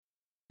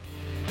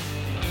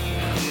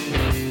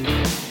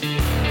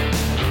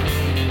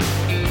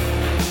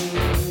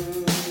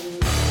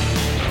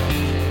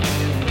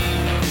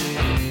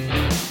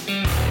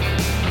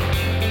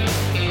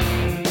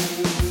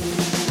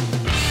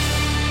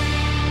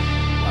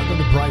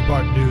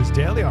Breitbart News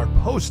Daily, our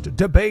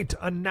post-debate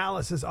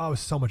analysis. Oh, it was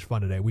so much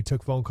fun today. We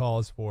took phone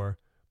calls for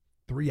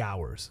 3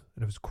 hours,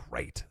 and it was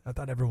great. I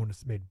thought everyone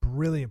just made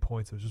brilliant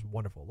points. It was just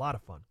wonderful. A lot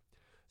of fun.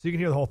 So you can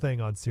hear the whole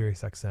thing on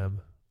SiriusXM,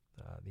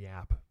 the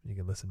app. You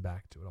can listen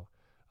back to it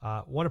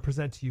all. Want to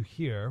present to you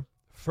here,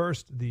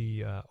 first,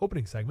 the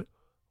opening segment,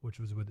 which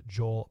was with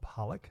Joel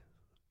Pollak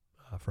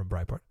from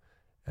Breitbart.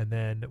 And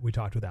then we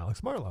talked with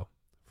Alex Marlow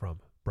from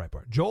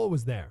Breitbart. Joel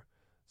was there.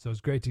 So it's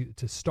great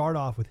to start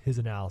off with his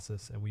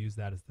analysis, and we use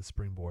that as the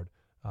springboard.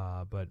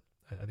 But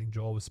I think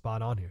Joel was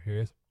spot on here. Here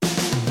he is.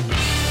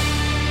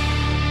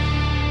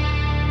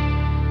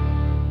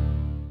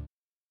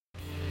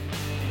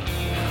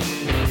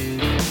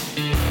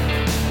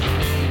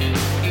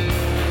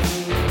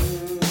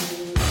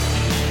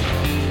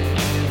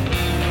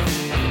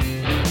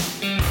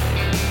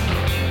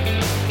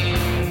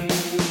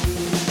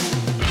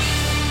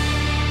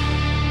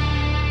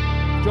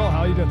 Joel,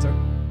 how are you doing, sir?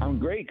 I'm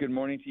great. Good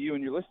morning to you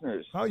and your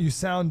listeners. Oh, you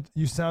sound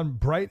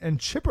bright and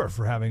chipper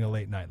for having a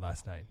late night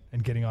last night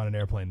and getting on an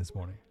airplane this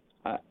morning.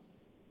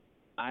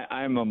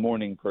 I'm a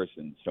morning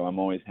person, so I'm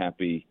always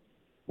happy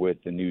with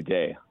the new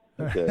day.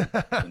 It's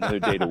another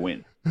day to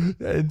win.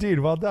 Indeed.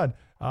 Well done.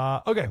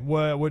 Okay.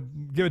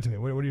 What? Give it to me.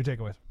 What are your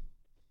takeaways?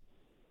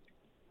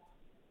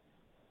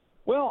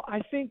 Well, I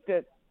think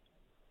that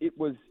it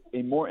was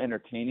a more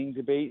entertaining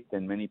debate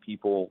than many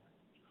people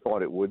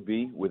thought it would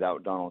be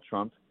without Donald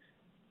Trump.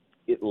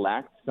 It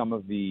lacked some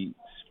of the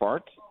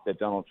spark that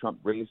Donald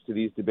Trump brings to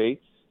these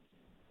debates.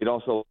 It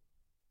also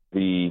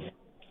the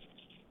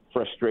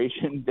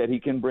frustration that he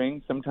can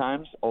bring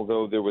sometimes,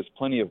 although there was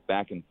plenty of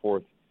back and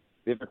forth.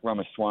 Vivek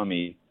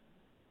Ramaswamy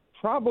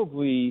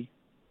probably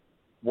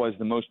was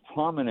the most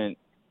prominent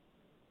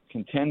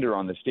contender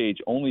on the stage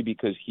only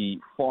because he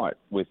fought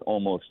with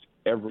almost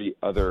every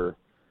other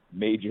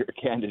major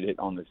candidate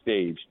on the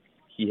stage.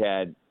 He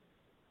had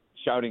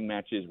shouting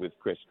matches with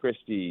Chris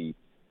Christie,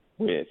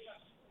 with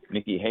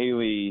Nikki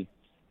Haley,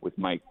 with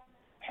Mike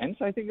Pence,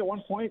 I think, at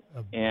one point,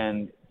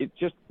 and it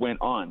just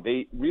went on.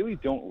 They really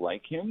don't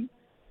like him.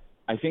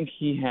 I think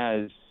he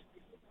has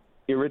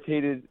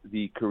irritated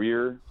the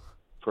career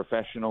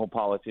professional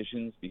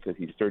politicians because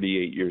he's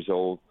 38 years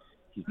old.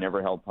 He's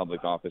never held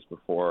public office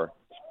before,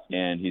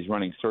 and he's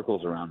running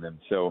circles around them.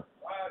 So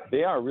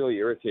they are really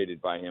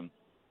irritated by him.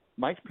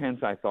 Mike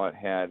Pence, I thought,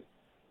 had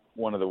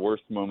one of the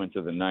worst moments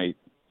of the night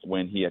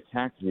when he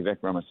attacked Vivek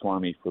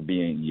Ramaswamy for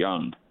being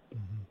young,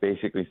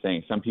 basically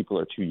saying some people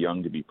are too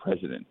young to be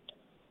president.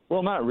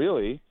 Well, not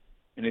really.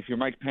 And if you're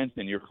Mike Pence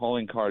and your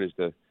calling card is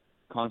the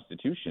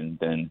Constitution,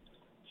 then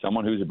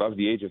someone who's above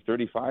the age of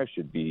 35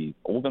 should be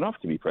old enough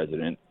to be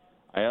president.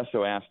 I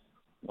also asked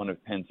one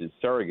of Pence's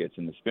surrogates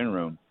in the spin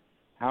room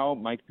how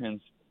Mike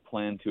Pence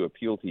planned to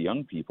appeal to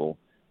young people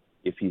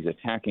if he's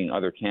attacking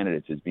other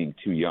candidates as being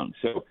too young.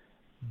 So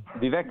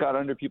Vivek got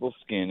under people's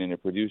skin, and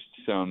it produced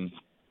some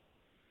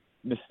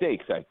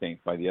mistakes, I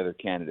think, by the other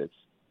candidates.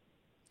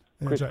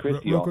 Chris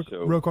Christie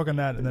real quick on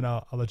that, and then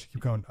I'll let you keep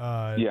going.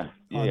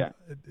 Yeah.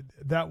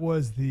 That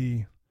was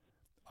the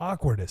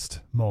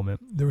awkwardest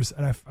moment. There was,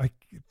 and I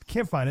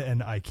can't find it,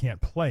 and I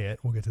can't play it.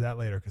 We'll get to that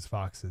later because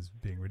Fox is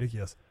being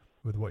ridiculous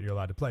with what you're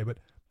allowed to play. But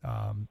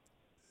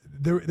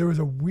there was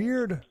a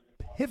weird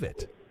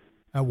pivot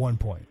at one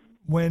point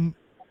when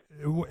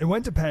it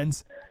went to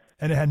Pence,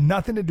 and it had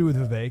nothing to do with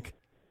Vivek,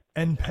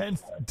 and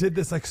Pence did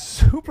this like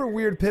super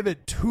weird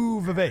pivot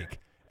to Vivek,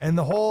 and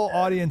the whole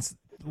audience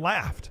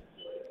laughed.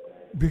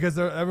 Because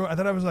I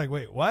thought I was like,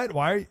 wait, what?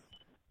 Why? Are you,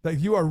 like,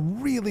 you are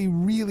really,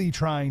 really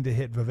trying to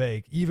hit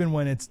Vivek, even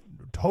when it's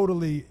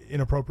totally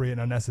inappropriate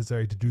and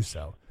unnecessary to do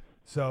so.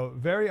 So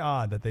very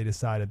odd that they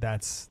decided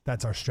that's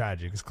our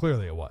strategy, because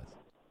clearly it was.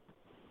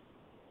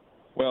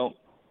 Well,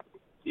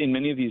 in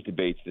many of these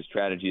debates, the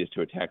strategy is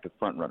to attack the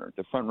front runner.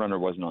 The front runner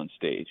wasn't on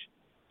stage,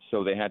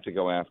 so they had to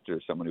go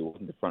after someone who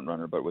wasn't the front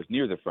runner but was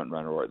near the front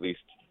runner, or at least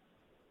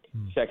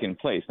second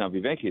place. Now,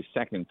 Vivek is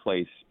second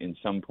place in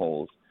some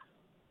polls.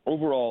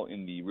 Overall,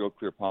 in the Real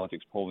Clear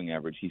Politics polling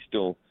average, he's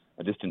still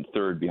a distant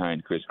third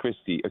behind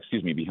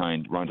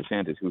behind Ron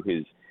DeSantis, who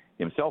is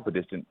himself a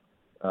distant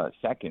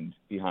second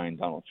behind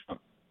Donald Trump.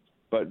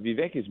 But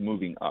Vivek is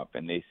moving up,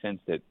 and they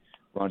sense that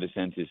Ron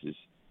DeSantis is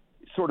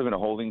sort of in a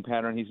holding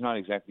pattern. He's not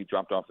exactly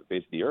dropped off the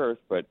face of the earth,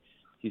 but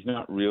he's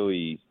not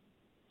really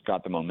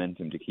got the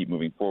momentum to keep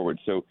moving forward.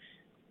 So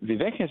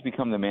Vivek has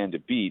become the man to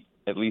beat,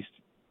 at least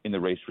in the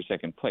race for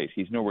second place.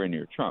 He's nowhere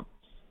near Trump.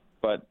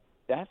 But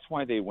that's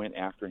why they went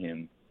after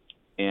him.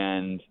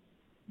 And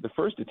the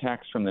first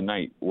attacks from the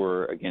night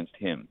were against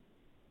him.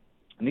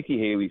 Nikki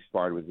Haley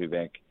sparred with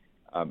Vivek.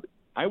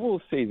 I will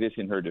say this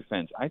in her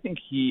defense. I think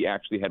he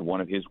actually had one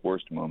of his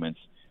worst moments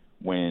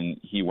when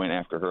he went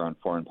after her on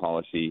foreign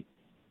policy,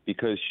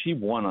 because she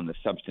won on the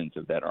substance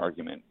of that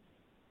argument.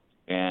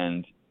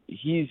 And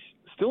he's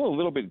still a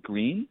little bit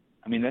green.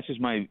 I mean, that's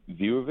just my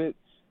view of it.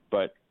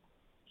 But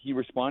he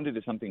responded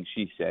to something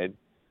she said,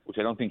 which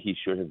I don't think he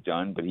should have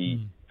done, but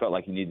he felt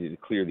like he needed to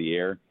clear the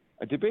air.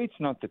 A debate's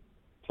not the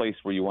place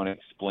where you want to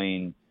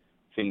explain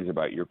things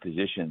about your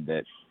position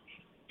that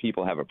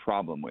people have a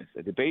problem with.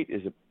 A debate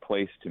is a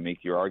place to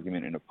make your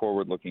argument in a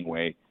forward-looking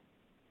way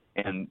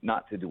and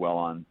not to dwell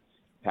on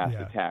past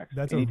attacks.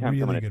 That's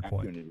Anytime a really good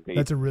point. Debate,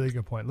 that's a really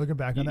good point. Looking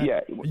back on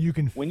that, you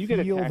can when you feel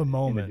get attacked the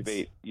moments. in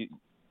a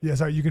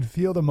debate, you can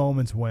feel the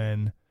moments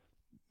when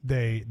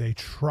they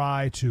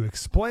try to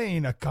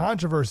explain a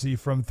controversy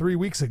from 3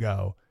 weeks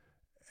ago,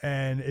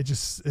 and it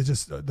just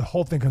the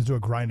whole thing comes to a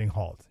grinding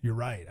halt. You're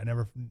right. I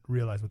never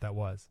realized what that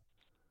was.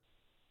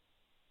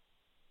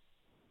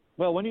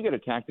 Well, when you get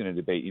attacked in a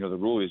debate, the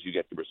rule is you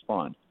get to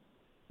respond.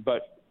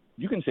 But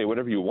you can say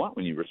whatever you want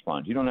when you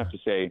respond. You don't have to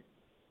say,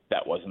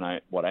 that wasn't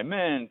what I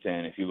meant,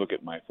 and if you look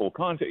at my full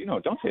content,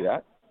 don't say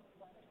that.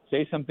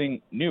 Say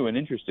something new and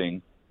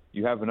interesting.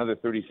 You have another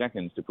 30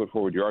 seconds to put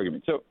forward your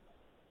argument. So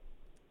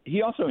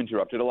he also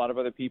interrupted a lot of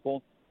other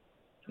people,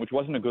 which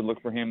wasn't a good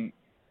look for him.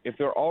 If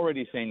they're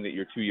already saying that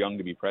you're too young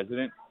to be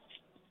president,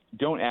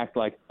 don't act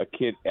like a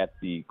kid at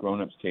the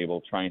grown-ups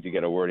table trying to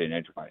get a word in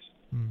edgewise.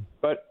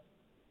 But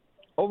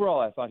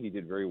overall, I thought he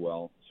did very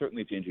well,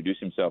 certainly to introduce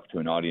himself to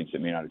an audience that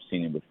may not have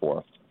seen him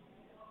before.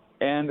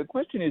 And the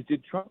question is,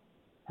 did Trump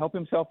help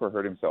himself or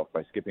hurt himself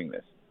by skipping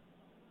this?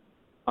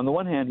 On the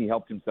one hand, he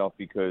helped himself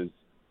because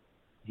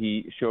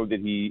he showed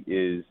that he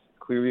is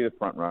clearly the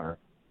front runner,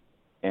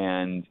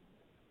 and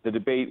the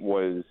debate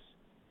was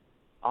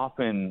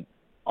often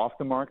off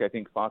the mark. I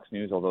think Fox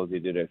News, although they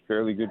did a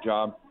fairly good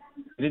job,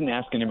 they didn't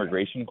ask an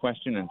immigration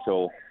question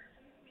until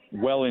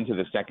well into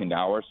the second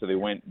hour, so they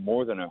went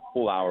more than a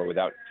full hour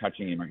without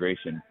touching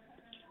immigration.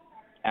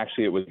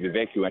 Actually, it was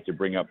Vivek who had to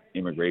bring up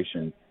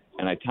immigration,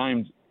 and I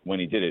timed when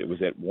he did it. It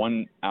was at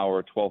 1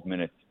 hour, 12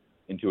 minutes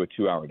into a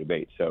 2-hour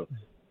debate, so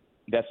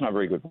that's not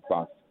very good for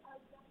Fox.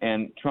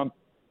 And Trump,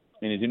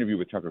 in his interview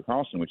with Tucker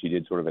Carlson, which he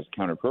did sort of as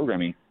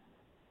counter-programming,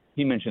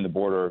 he mentioned the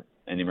border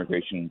and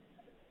immigration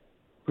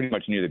pretty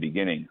much near the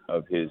beginning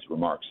of his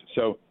remarks.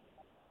 So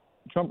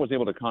Trump was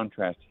able to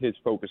contrast his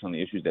focus on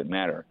the issues that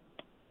matter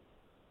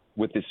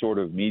with this sort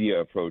of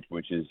media approach,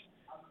 which is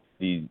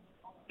the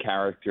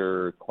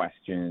character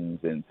questions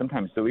and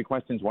sometimes silly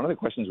questions. One of the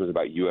questions was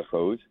about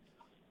UFOs.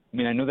 I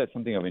mean, I know that's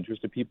something of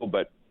interest to people,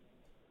 but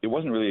it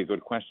wasn't really a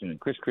good question. And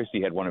Chris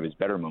Christie had one of his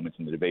better moments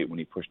in the debate when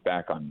he pushed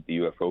back on the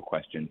UFO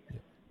question.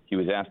 He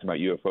was asked about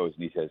UFOs,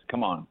 and he says,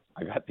 "Come on,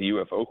 I got the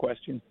UFO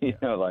question." And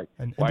why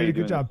did are you a good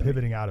doing job this to me?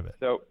 pivoting out of it.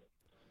 So,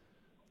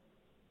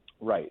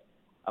 right.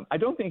 I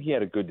don't think he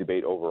had a good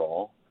debate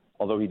overall,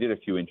 although he did a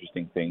few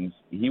interesting things.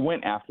 He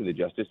went after the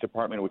Justice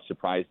Department, which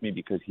surprised me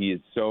because he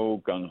is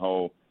so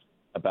gung-ho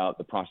about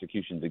the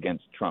prosecutions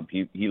against Trump.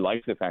 He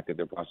likes the fact that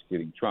they're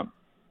prosecuting Trump.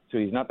 So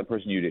he's not the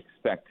person you'd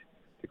expect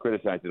to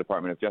criticize the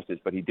Department of Justice,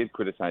 but he did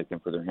criticize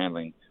them for their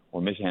handling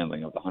or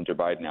mishandling of the Hunter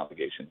Biden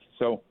allegations.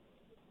 So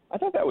I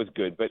thought that was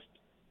good. But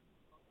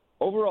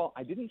overall,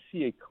 I didn't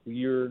see a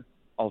clear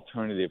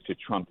alternative to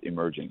Trump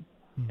emerging.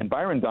 And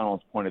Byron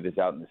Donalds pointed this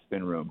out in the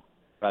spin room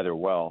rather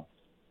well.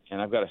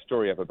 And I've got a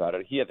story up about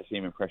it. He had the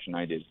same impression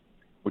I did,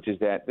 which is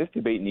that this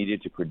debate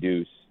needed to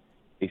produce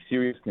a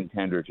serious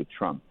contender to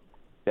Trump.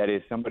 That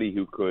is, somebody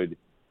who could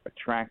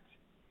attract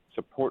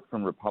support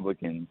from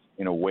Republicans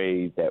in a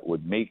way that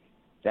would make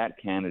that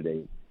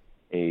candidate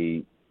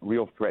a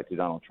real threat to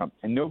Donald Trump.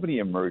 And nobody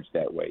emerged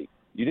that way.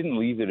 You didn't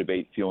leave the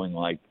debate feeling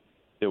like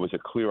there was a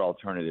clear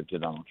alternative to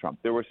Donald Trump.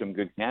 There were some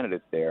good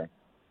candidates there.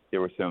 There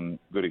were some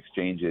good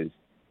exchanges.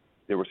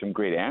 There were some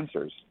great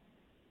answers.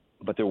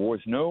 But there was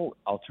no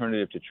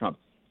alternative to Trump.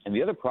 And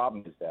the other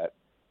problem is that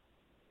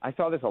I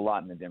saw this a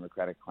lot in the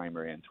Democratic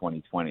primary in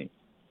 2020.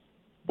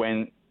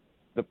 When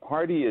the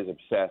party is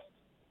obsessed,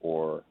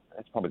 or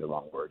that's probably the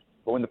wrong word,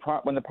 but when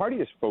the party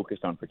is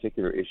focused on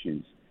particular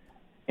issues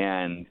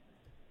and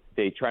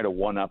they try to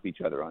one-up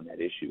each other on that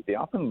issue, they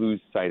often lose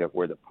sight of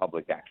where the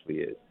public actually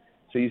is.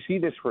 So you see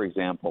this, for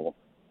example,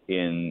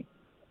 in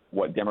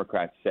what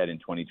Democrats said in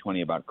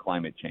 2020 about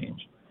climate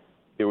change.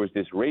 There was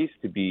this race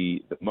to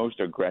be the most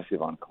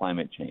aggressive on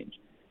climate change.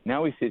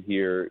 Now we sit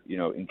here,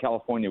 in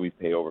California, we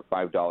pay over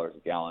 $5 a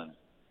gallon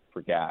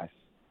for gas.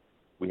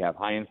 We have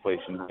high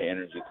inflation, high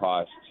energy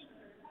costs.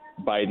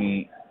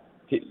 Biden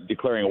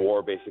declaring a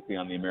war basically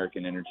on the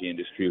American energy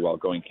industry while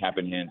going cap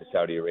in hand to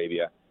Saudi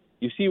Arabia.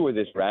 You see where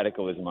this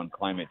radicalism on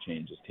climate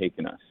change has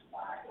taken us.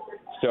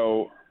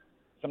 So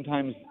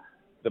sometimes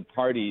the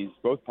parties,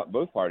 both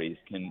parties,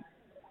 can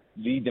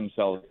lead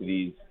themselves to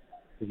these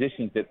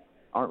positions that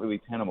aren't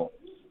really tenable.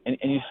 And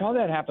you saw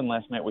that happen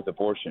last night with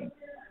abortion,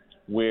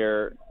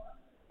 where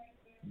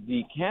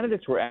the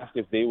candidates were asked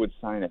if they would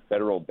sign a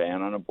federal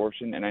ban on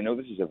abortion. And I know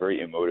this is a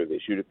very emotive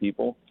issue to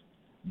people,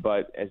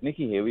 but as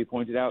Nikki Haley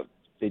pointed out,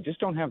 they just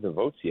don't have the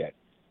votes yet.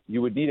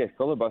 You would need a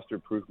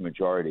filibuster-proof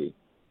majority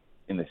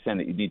in the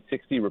Senate. You'd need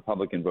 60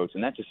 Republican votes,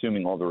 and that's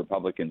assuming all the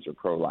Republicans are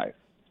pro-life.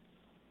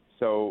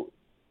 So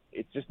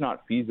it's just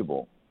not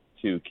feasible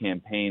to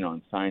campaign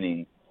on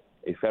signing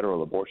a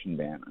federal abortion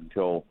ban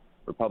until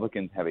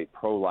Republicans have a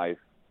pro-life,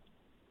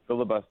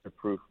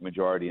 filibuster-proof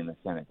majority in the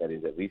Senate, that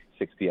is at least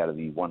 60 out of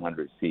the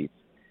 100 seats.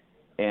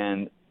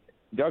 And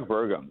Doug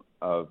Burgum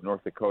of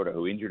North Dakota,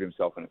 who injured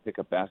himself in a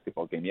pickup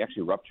basketball game, he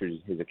actually ruptured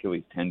his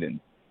Achilles tendon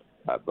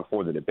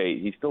before the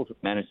debate. He still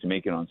managed to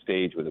make it on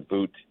stage with a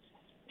boot.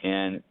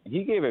 And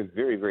he gave a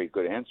very, very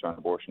good answer on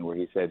abortion where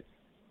he said,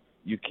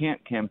 you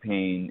can't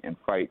campaign and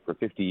fight for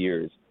 50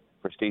 years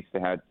for states to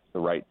have the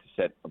right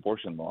to set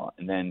abortion law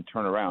and then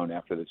turn around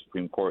after the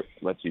Supreme Court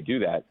lets you do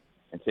that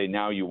and say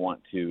now you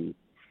want to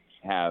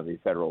have a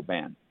federal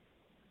ban.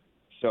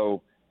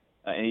 So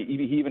and he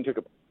even took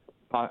a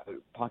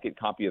pocket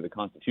copy of the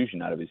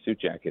Constitution out of his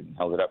suit jacket and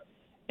held it up.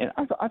 And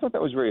I thought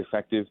that was very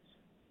effective.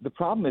 The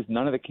problem is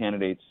none of the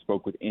candidates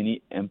spoke with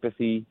any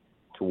empathy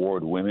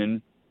toward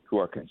women who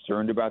are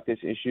concerned about this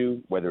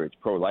issue, whether it's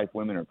pro-life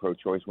women or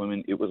pro-choice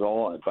women. It was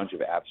all a bunch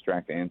of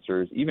abstract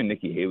answers. Even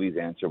Nikki Haley's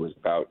answer was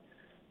about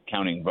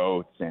counting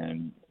votes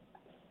and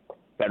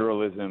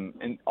federalism,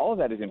 and all of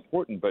that is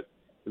important. But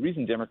the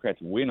reason Democrats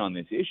win on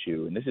this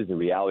issue, and this is the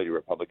reality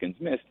Republicans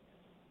missed,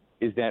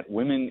 is that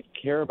women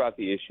care about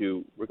the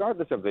issue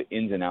regardless of the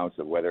ins and outs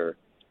of whether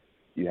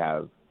you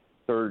have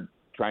third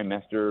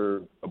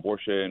trimester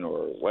abortion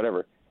or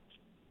whatever.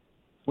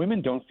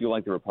 Women don't feel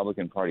like the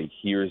Republican Party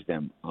hears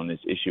them on this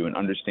issue and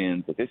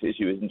understands that this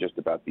issue isn't just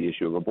about the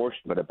issue of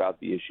abortion, but about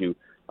the issue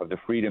of the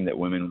freedom that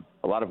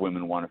a lot of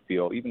women want to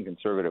feel, even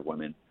conservative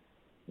women,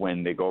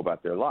 when they go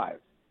about their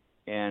lives.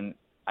 And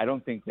I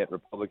don't think that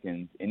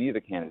Republicans, any of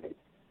the candidates,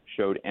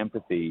 showed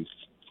empathy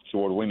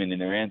toward women in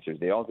their answers.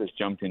 They all just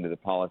jumped into the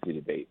policy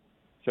debate.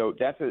 So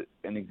that's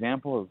an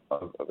example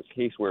of a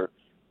case where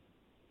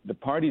the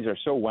parties are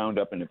so wound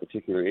up in a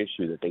particular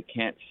issue that they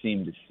can't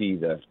seem to see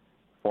the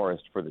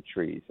forest for the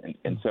trees.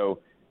 And so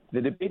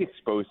the debate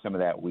exposed some of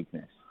that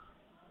weakness.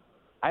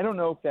 I don't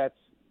know if that's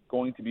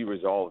going to be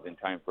resolved in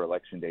time for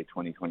Election Day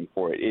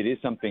 2024. It is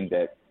something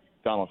that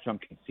Donald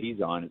Trump can seize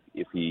on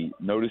if he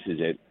notices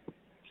it.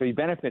 So he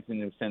benefits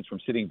in a sense from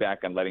sitting back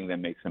and letting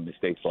them make some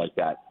mistakes like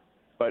that.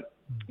 But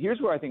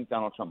here's where I think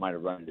Donald Trump might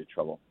have run into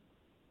trouble.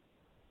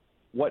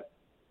 What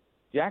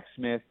Jack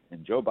Smith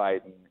and Joe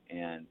Biden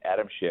and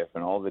Adam Schiff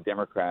and all the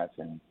Democrats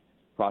and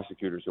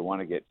prosecutors who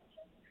want to get,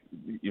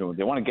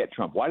 they want to get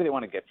Trump. Why do they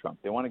want to get Trump?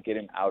 They want to get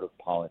him out of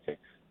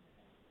politics.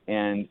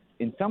 And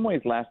in some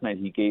ways last night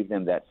he gave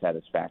them that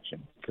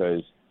satisfaction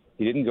because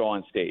he didn't go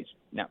on stage.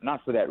 Now, not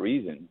for that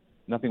reason.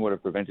 Nothing would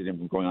have prevented him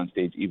from going on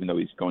stage, even though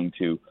he's going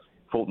to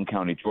Fulton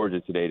County,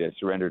 Georgia today to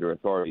surrender to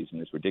authorities in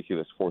this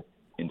ridiculous fourth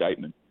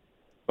indictment.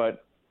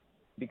 But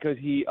because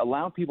he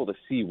allowed people to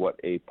see what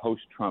a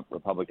post-Trump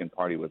Republican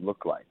Party would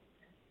look like.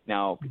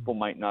 Now, people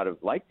might not have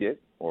liked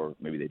it, or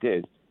maybe they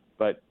did,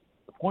 but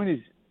the point is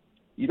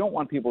you don't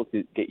want people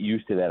to get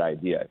used to that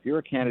idea. If you're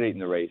a candidate in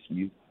the race and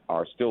you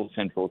are still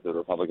central to the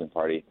Republican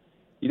Party,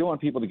 you don't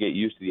want people to get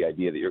used to the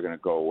idea that you're going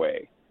to go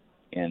away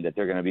and that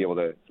they're going to be able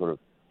to sort of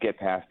get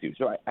past you.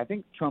 So I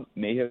think Trump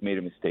may have made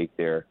a mistake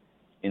there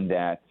in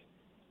that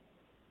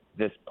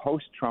this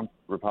post-Trump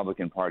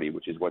Republican Party,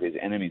 which is what his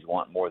enemies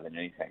want more than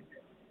anything,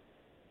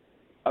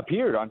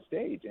 appeared on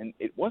stage, and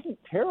it wasn't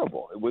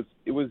terrible.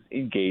 It was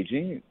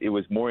engaging. It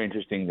was more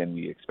interesting than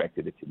we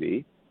expected it to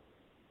be.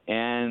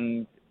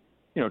 And,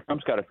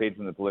 Trump's got to fade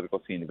from the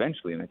political scene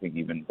eventually, and I think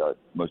even the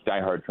most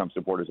diehard Trump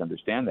supporters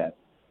understand that.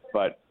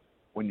 But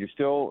when you're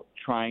still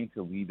trying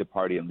to lead the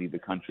party and lead the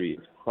country,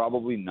 it's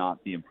probably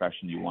not the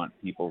impression you want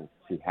people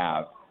to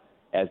have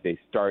as they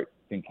start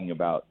thinking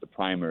about the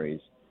primaries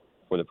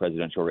for the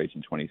presidential race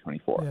in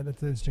 2024. Yeah,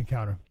 that's an interesting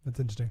counter. That's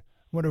interesting.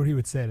 I wonder what he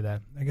would say to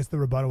that. I guess the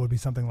rebuttal would be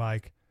something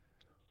like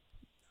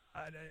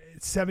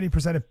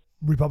 70% of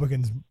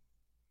Republicans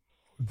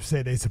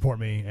say they support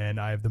me, and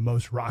I have the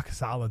most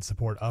rock-solid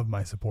support of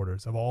my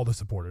supporters, of all the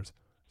supporters.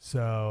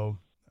 So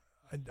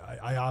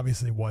I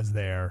obviously was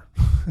there,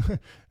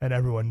 and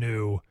everyone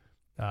knew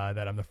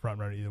that I'm the front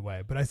runner either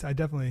way. But I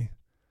definitely,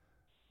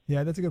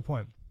 yeah, that's a good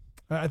point.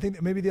 I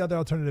think maybe the other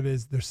alternative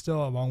is there's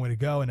still a long way to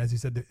go. And as you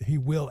said, he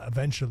will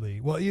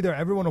eventually, well, either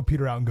everyone will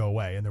peter out and go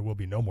away and there will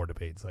be no more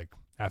debates like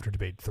after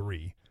debate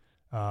 3,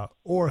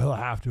 or he'll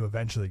have to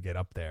eventually get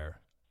up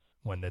there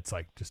when it's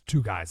like just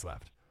 2 guys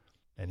left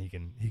and he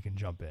can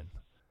jump in.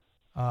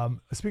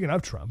 Speaking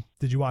of Trump,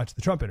 did you watch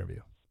the Trump interview?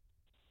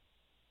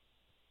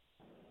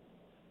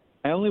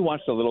 I only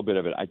watched a little bit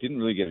of it. I didn't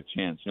really get a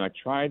chance. I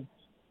tried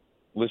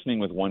listening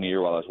with one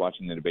ear while I was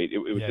watching the debate. It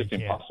was just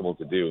impossible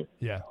to do.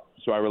 Yeah.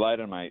 So I relied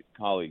on my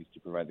colleagues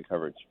to provide the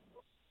coverage.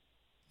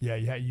 Yeah,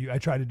 I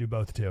tried to do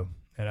both too,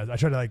 and I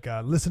tried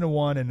to listen to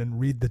one and then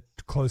read the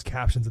closed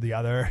captions of the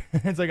other.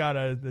 It's like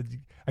I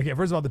can't.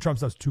 First of all, the Trump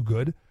stuff's too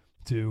good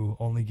to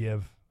only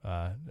give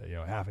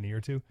half an ear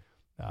to,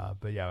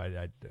 but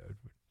yeah,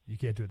 you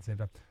can't do it at the same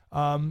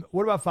time.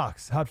 What about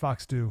Fox? How'd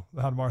Fox do?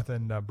 How'd Martha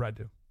and Brett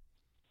do?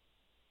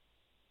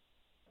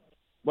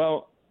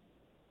 Well,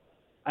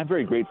 I'm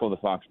very grateful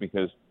to Fox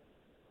because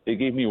they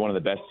gave me one of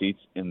the best seats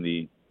in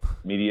the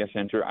media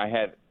center. I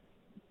had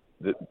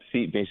the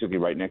seat basically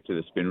right next to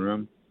the spin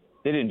room.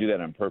 They didn't do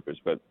that on purpose,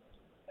 but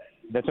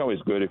that's always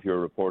good if you're a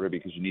reporter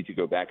because you need to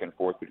go back and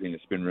forth between the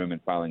spin room and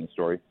filing a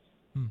story.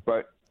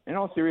 But in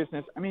all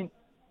seriousness,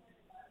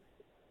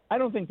 I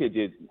don't think they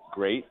did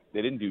great.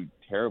 They didn't do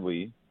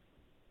terribly.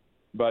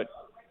 But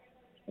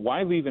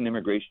why leave an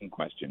immigration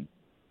question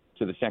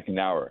to the second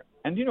hour?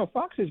 And,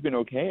 Fox has been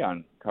okay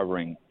on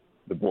covering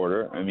the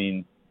border. I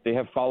mean, they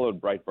have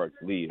followed Breitbart's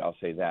lead. I'll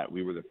say that.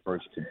 We were the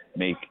first to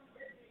make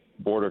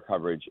border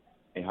coverage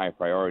a high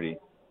priority.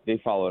 They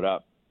followed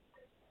up,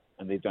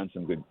 and they've done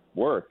some good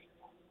work.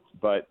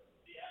 But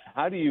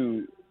how do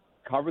you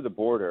cover the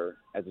border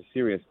as a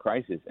serious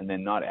crisis and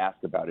then not ask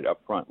about it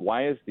up front?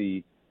 Why is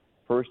the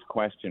first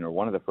question, or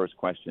one of the first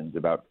questions,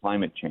 about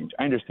climate change?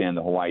 I understand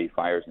the Hawaii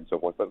fires and so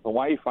forth, but the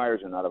Hawaii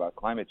fires are not about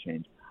climate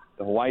change.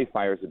 The Hawaii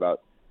fires are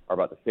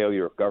about the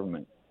failure of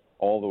government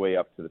all the way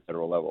up to the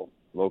federal level,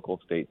 local,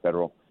 state,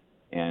 federal,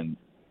 and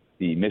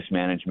the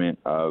mismanagement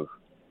of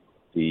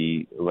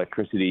the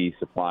electricity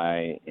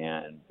supply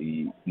and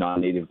the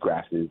non-native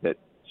grasses that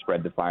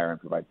spread the fire and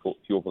provide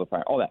fuel for the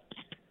fire, all that.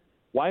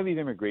 Why leave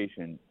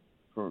immigration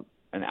for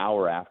an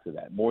hour after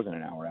that, more than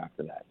an hour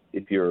after that,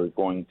 if you're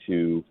going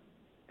to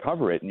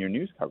cover it in your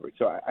news coverage?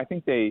 So I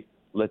think they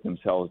let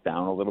themselves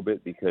down a little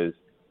bit, because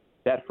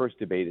that first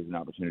debate is an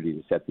opportunity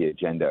to set the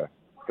agenda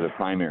for the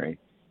primary.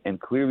 And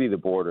clearly the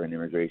border and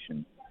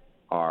immigration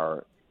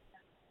are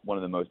one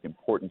of the most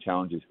important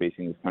challenges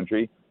facing this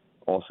country,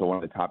 also one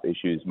of the top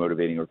issues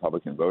motivating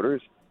Republican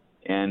voters.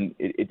 And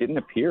it didn't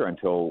appear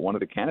until one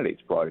of the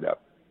candidates brought it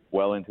up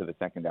well into the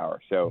second hour.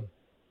 So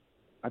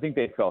I think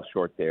they fell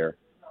short there.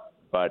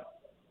 But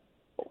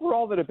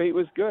overall, the debate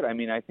was good. I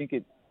mean, I think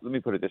let me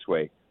put it this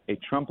way. A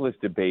Trump-less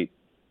debate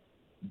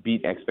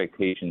beat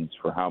expectations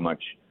for how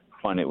much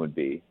fun it would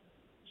be.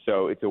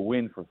 So it's a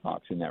win for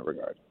Fox in that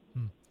regard.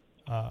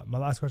 My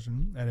last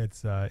question, and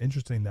it's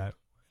interesting that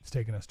it's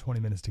taken us 20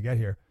 minutes to get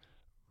here.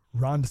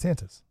 Ron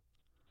DeSantis.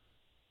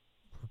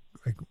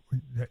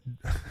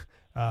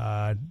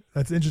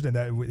 That's interesting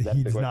that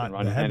he's not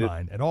the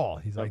headline at all.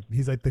 He's like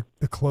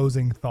the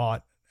closing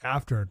thought,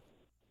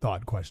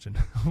 afterthought question.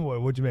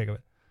 What'd you make of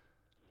it?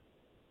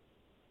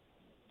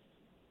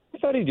 I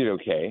thought he did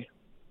okay,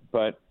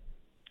 but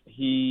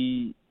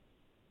he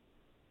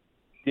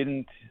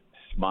didn't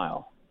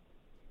smile.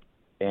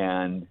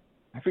 And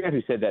I forgot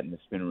who said that in the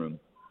spin room.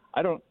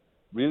 I don't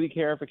really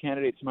care if a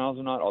candidate smiles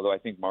or not, although I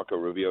think Marco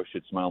Rubio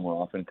should smile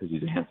more often because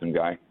he's a handsome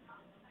guy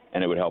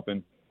and it would help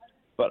him.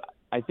 But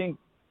I think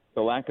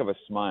the lack of a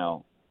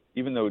smile,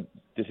 even though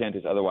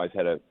DeSantis otherwise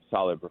had a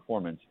solid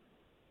performance,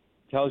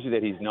 tells you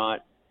that he's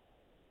not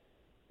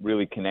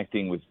really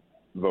connecting with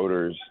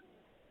voters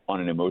on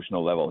an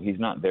emotional level. He's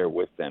not there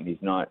with them. He's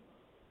not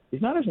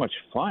as much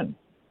fun.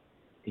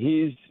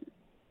 He's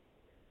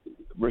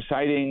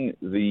reciting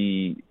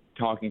the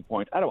talking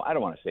points. I don't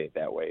want to say it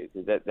that way.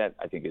 That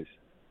I think is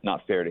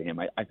not fair to him.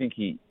 I think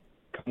he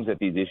comes at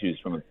these issues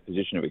from a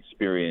position of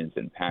experience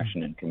and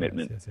passion and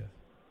commitment. Yes.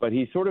 But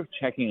he's sort of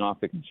checking off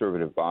the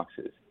conservative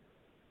boxes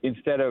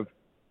instead of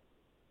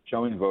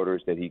showing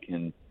voters that he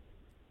can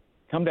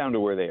come down to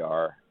where they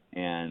are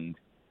and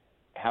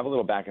have a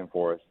little back and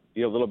forth,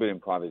 be a little bit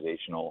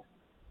improvisational.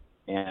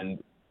 And,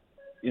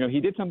 he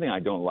did something I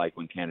don't like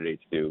when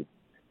candidates do.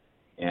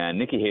 And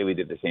Nikki Haley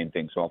did the same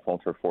thing, so I'll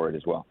fault her for it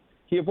as well.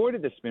 He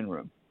avoided the spin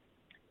room.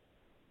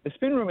 The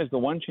spin room is the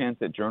one chance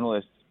that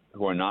journalists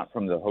who are not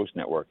from the host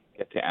network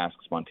get to ask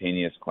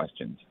spontaneous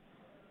questions.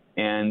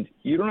 And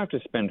you don't have to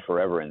spend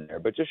forever in there,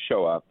 but just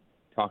show up,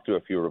 talk to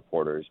a few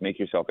reporters, make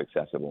yourself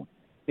accessible.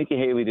 Nikki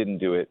Haley didn't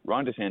do it.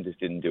 Ron DeSantis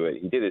didn't do it.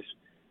 He did his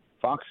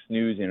Fox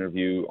News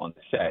interview on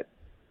the set,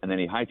 and then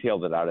he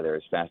hightailed it out of there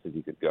as fast as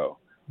he could go.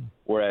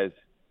 Whereas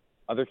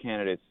other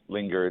candidates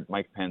lingered.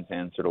 Mike Pence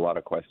answered a lot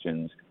of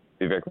questions.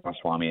 Vivek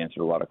Ramaswamy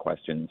answered a lot of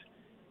questions.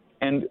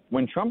 And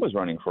when Trump was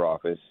running for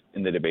office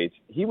in the debates,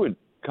 he would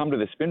come to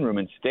the spin room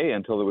and stay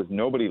until there was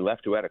nobody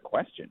left who had a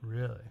question.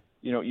 Really?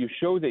 You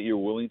show that you're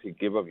willing to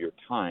give of your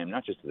time,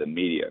 not just to the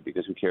media,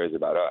 because who cares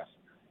about us,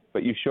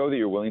 but you show that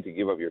you're willing to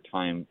give of your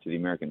time to the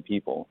American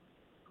people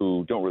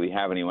who don't really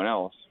have anyone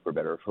else, for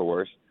better or for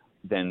worse,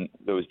 than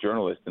those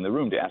journalists in the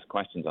room to ask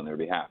questions on their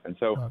behalf. And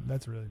so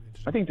that's really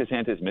interesting. I think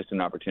DeSantis missed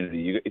an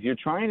opportunity. If you're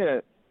trying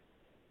to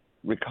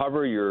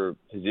recover your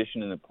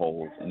position in the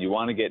polls and you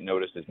want to get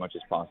noticed as much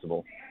as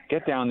possible,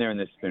 get down there in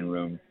this spin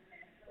room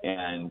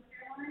and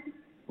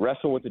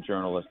wrestle with the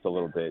journalists a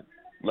little bit.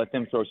 Let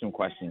them throw some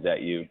questions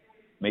at you.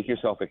 Make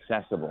yourself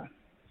accessible.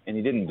 And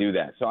he didn't do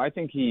that. So I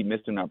think he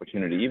missed an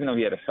opportunity. Even though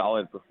he had a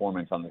solid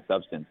performance on the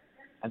substance,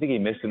 I think he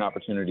missed an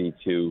opportunity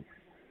to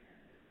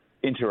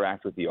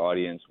interact with the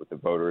audience, with the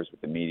voters,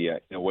 with the media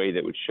in a way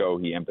that would show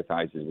he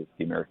empathizes with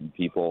the American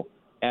people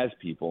as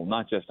people,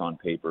 not just on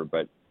paper,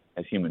 but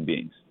as human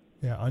beings.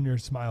 Yeah, on your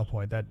smile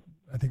point, that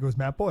I think it was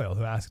Matt Boyle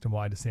who asked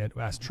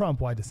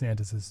Trump why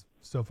DeSantis is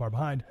so far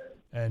behind,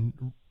 and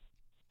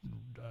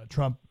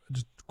Trump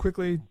just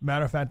quickly,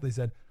 matter-of-factly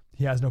said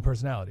he has no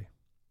personality.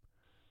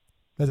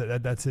 That's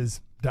it. That's his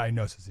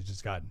diagnosis.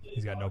 He's got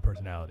no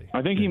personality.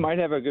 I think he might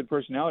have a good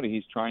personality.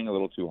 He's trying a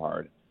little too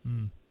hard,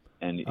 and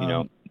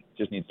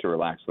just needs to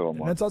relax a little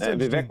more. That's also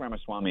Vivek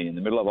Ramaswamy, in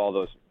the middle of all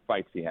those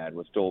fights he had,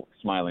 was still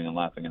smiling and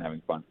laughing and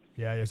having fun.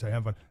 Yeah, sorry,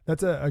 having fun.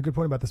 That's a good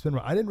point about the spin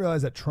room. I didn't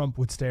realize that Trump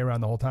would stay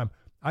around the whole time.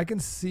 I can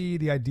see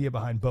the idea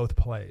behind both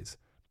plays.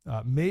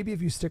 Maybe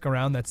if you stick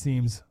around, that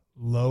seems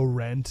low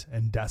rent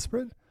and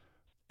desperate.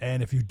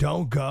 And if you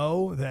don't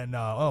go, then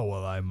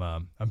I'm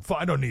fine.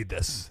 I don't need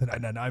this,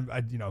 and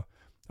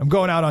I'm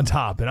going out on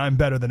top, and I'm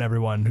better than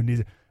everyone who needs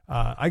it.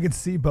 I could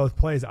see both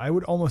plays. I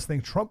would almost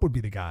think Trump would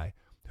be the guy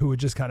who would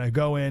just kind of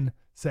go in,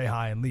 say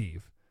hi, and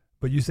leave.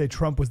 But you say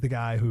Trump was the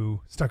guy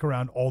who stuck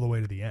around all the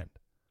way to the end.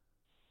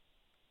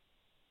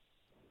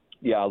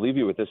 Yeah, I'll leave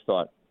you with this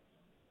thought.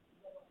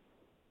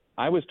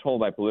 I was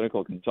told by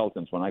political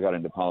consultants when I got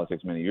into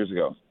politics many years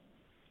ago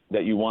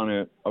that you want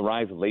to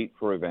arrive late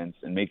for events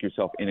and make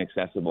yourself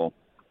inaccessible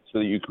so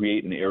that you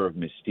create an air of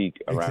mystique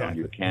around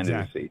your candidacy.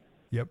 Exactly.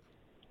 Yep.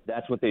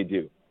 That's what they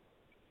do.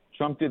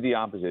 Trump did the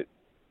opposite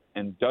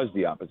and does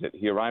the opposite.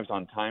 He arrives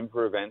on time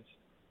for events,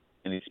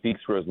 and he speaks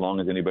for as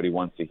long as anybody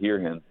wants to hear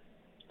him.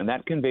 And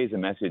that conveys a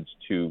message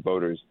to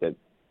voters that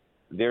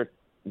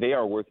they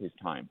are worth his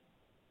time.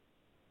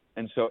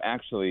 And so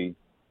actually,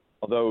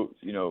 although,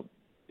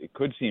 it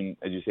could seem,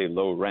 as you say,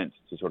 low rent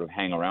to sort of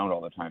hang around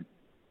all the time,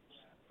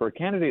 for a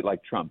candidate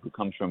like Trump, who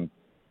comes from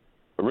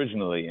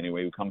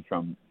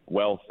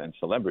wealth and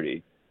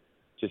celebrity,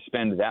 to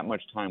spend that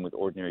much time with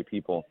ordinary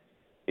people,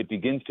 it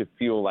begins to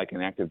feel like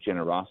an act of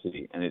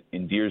generosity, and it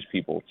endears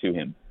people to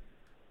him,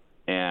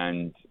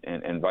 and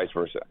vice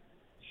versa.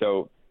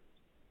 So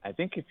I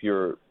think if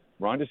you're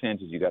Ron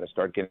DeSantis, you got to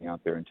start getting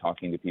out there and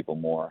talking to people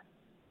more,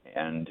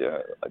 and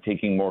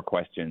taking more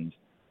questions,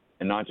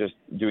 and not just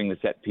doing the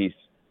set piece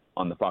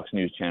on the Fox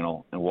News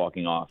channel and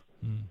walking off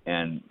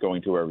and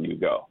going to wherever you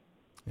go.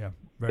 Yeah,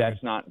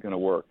 that's not going to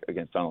work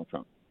against Donald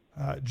Trump.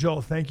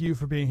 Joel, thank you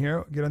for being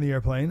here. Get on the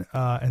airplane.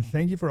 And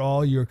thank you for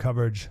all your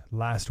coverage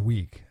last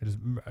week.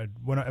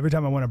 Every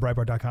time I went on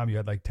Breitbart.com, you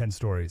had like 10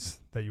 stories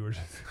that you were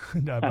just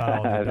about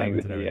all the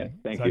diamonds and everything.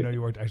 Thank you. I know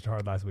you worked extra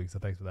hard last week, so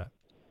thanks for that.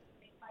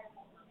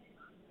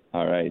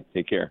 All right.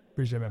 Take care.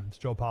 Appreciate it, man. It's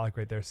Joel Pollak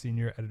right there,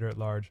 Senior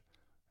Editor-at-Large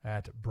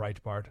at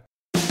Breitbart.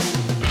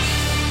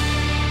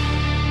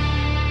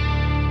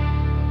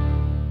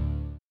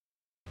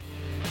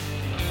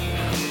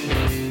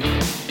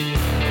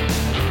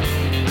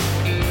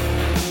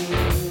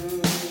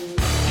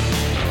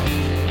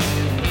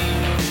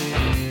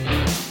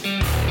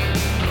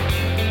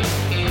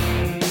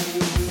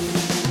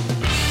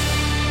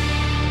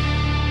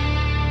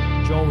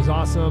 Joel was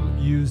awesome.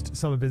 Used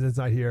some of his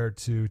insight here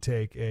to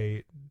take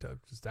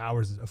just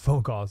hours of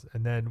phone calls,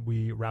 and then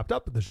we wrapped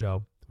up the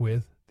show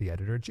with the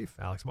editor-in-chief,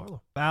 Alex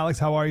Marlow. Alex,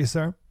 how are you,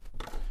 sir?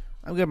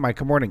 I'm good, Mike.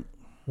 Good morning.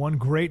 One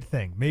great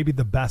thing, maybe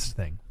the best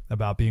thing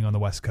about being on the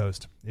West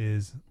Coast,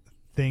 is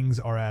things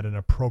are at an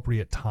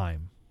appropriate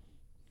time.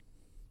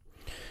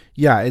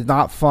 Yeah, it's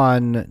not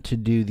fun to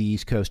do the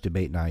East Coast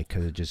debate night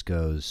because it just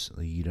goes,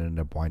 you end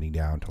up winding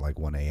down to like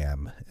 1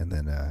 a.m. And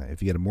then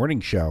if you get a morning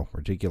show,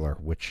 particular,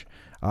 which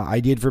I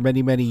did for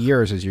many, many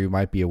years, as you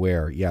might be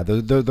aware. Yeah,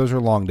 those are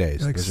long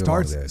days. Like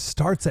starts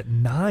at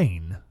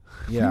 9.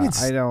 Yeah,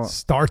 I don't.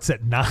 Starts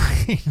at 9.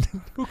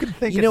 Who can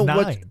think at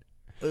 9?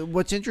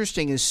 What's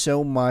interesting is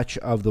so much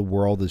of the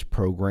world is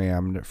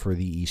programmed for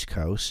the East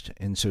Coast,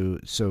 and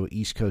so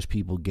East Coast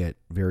people get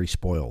very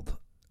spoiled.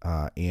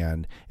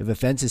 And if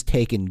offense is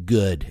taken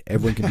good,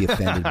 everyone can be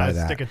offended by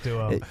that. Stick it to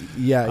them.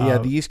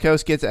 The East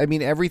Coast gets,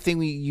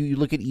 everything you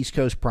look at East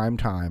Coast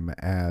primetime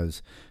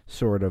as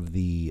sort of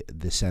the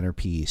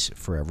centerpiece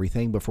for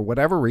everything. But for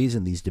whatever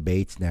reason, these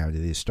debates now,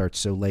 they start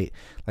so late.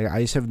 Like, I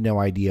just have no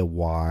idea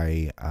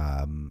why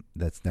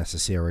that's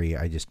necessary.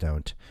 I just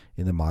don't.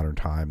 In the modern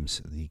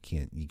times, you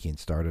can't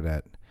start it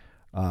at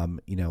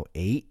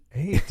 8.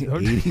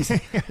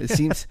 It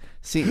seems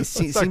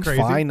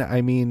fine.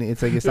 I mean,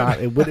 it's like, it's not.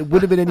 It would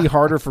have been any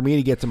harder for me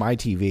to get to my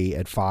TV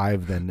at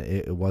 5 than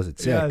it was at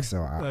 6. Yeah,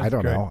 so I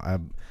don't know.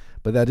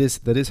 But that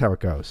is how it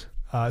goes.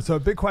 So a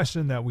big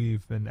question that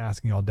we've been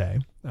asking all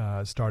day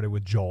started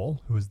with Joel,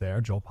 who was there,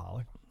 Joel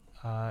Pollak,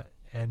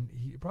 and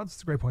he brought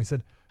us a great point. He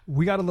said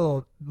we got a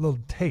little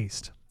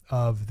taste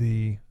of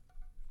a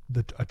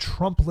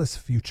Trumpless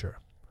future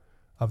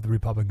of the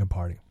Republican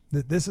Party.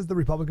 This is the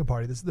Republican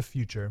Party. This is the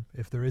future.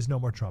 If there is no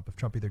more Trump, if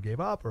Trump either gave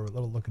up or a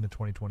little look into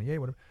 2028,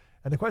 whatever.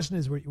 And the question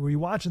is, were you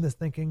watching this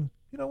thinking,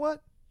 you know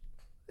what?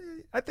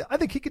 I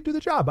think he could do the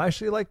job. I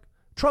actually like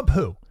Trump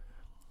who?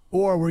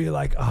 Or were you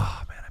like,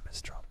 oh, man, I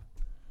miss Trump?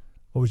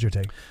 What was your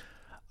take?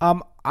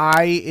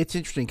 It's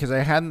interesting because I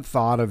hadn't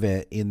thought of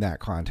it in that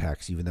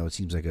context, even though it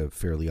seems like a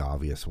fairly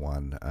obvious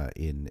one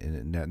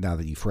now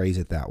that you phrase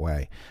it that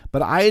way.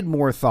 But I had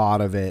more thought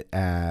of it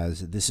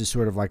as this is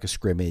sort of like a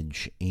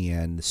scrimmage,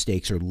 and the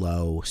stakes are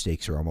low.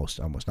 Stakes are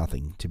almost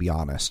nothing, to be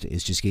honest.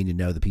 It's just getting to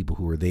know the people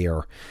who are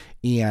there.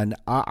 And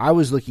I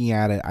was looking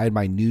at it. I had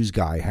my news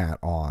guy hat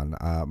on,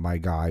 my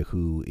guy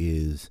who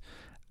is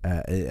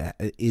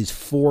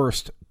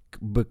forced,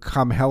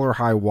 become hell or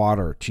high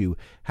water to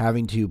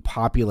having to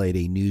populate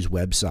a news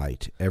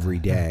website every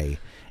day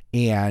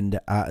and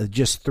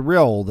just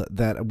thrilled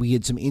that we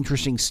had some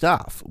interesting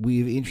stuff. We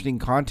have interesting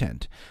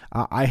content.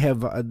 I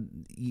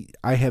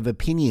have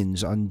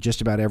opinions on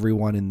just about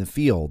everyone in the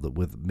field,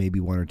 with maybe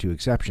one or two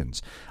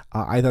exceptions.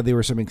 I thought there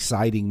were some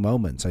exciting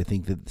moments. I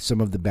think that some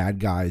of the bad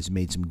guys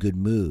made some good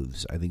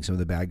moves. I think some of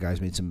the bad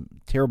guys made some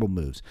terrible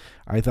moves.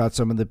 I thought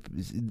some of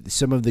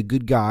the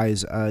good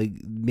guys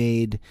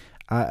made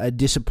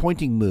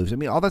disappointing moves. I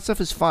mean, all that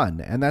stuff is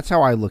fun, and that's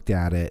how I looked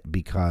at it,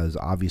 because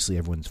obviously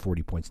everyone's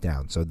 40 points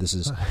down. So this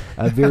is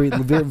very,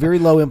 very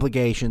low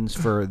implications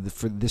for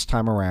this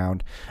time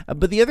around.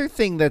 But the other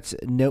thing that's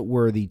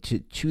noteworthy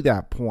to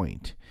that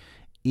point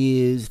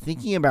is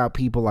thinking about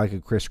people like a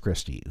Chris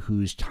Christie,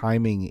 whose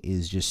timing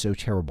is just so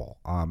terrible,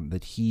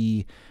 that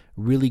he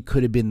really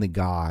could have been the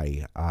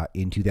guy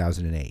in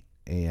 2008.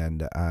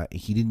 And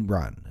he didn't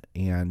run,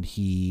 and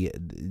he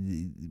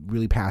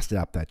really passed it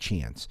up, that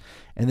chance.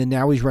 And then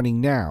now he's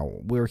running now,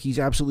 where he's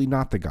absolutely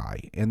not the guy,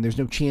 and there's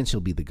no chance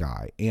he'll be the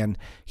guy. And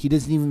he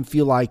doesn't even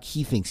feel like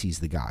he thinks he's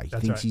the guy. He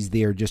thinks he's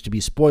there just to be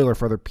a spoiler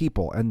for other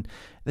people. And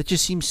that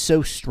just seems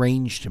so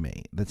strange to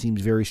me. That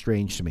seems very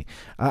strange to me.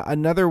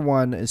 Another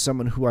one is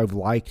someone who I've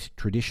liked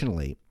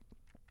traditionally,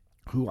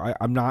 who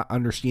I'm not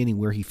understanding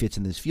where he fits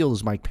in this field,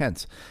 is Mike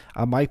Pence.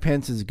 Mike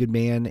Pence is a good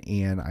man,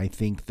 and I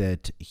think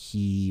that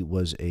he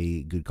was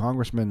a good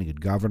congressman, a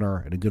good governor,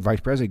 and a good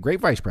vice president,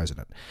 great vice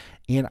president.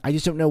 And I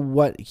just don't know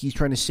what he's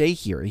trying to say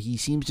here. He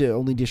seems to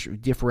only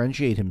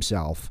differentiate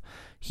himself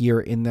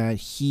here in that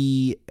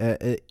he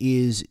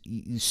is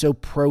so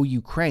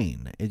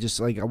pro-Ukraine. It's just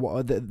like,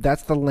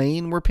 that's the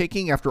lane we're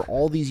picking after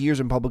all these years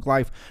in public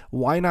life.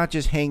 Why not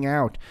just hang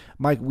out?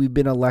 Mike, we've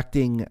been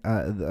electing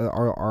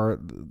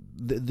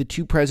the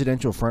two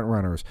presidential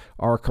frontrunners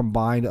are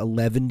combined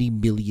 11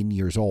 million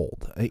years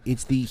old.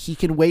 He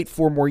can wait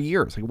 4 more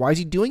years. Like, why is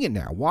he doing it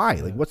now? Why?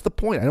 Like, what's the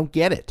point? I don't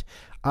get it.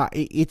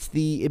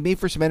 It made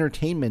for some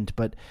entertainment,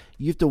 but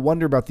you have to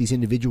wonder about these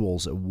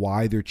individuals,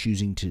 why they're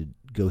choosing to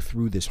go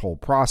through this whole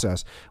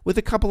process, with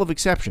a couple of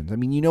exceptions. I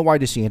mean, you know why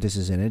DeSantis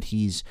is in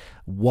it.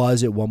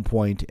 Was at one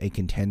point a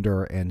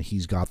contender, and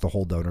he's got the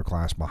whole donor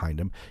class behind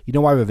him. You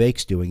know why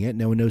Vivek's doing it.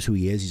 No one knows who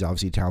he is. He's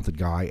obviously a talented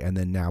guy, and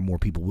then now more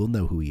people will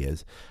know who he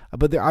is.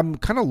 But I'm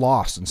kind of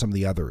lost in some of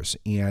the others,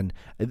 and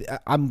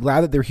I'm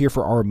glad that they're here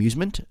for our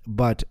amusement,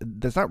 but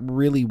that's not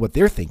really what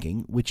they're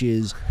thinking, which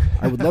is,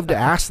 I would love to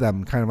ask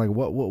them kind of like,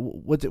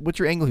 what's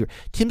your angle here?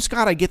 Tim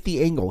Scott, I get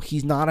the angle.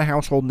 He's not a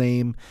household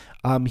name.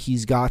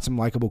 He's got some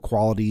likable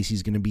qualities.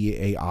 He's going to be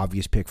a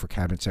obvious pick for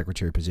cabinet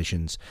secretary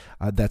positions.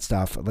 That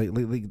stuff like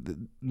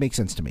makes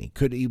sense to me.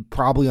 Could he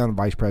probably on a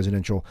vice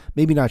presidential,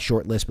 maybe not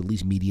short list, but at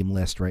least medium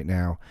list right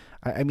now.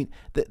 I mean,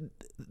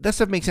 that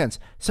stuff makes sense.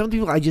 Some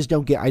people I just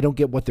don't get. I don't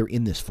get what they're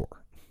in this for.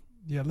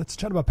 Yeah, let's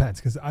chat about Pence,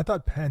 because I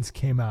thought Pence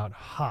came out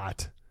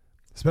hot,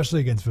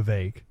 especially against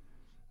Vivek.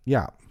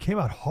 Yeah, came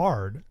out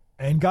hard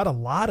and got a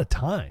lot of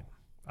time.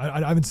 I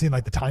haven't seen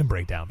like the time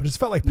breakdown, but it just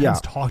felt like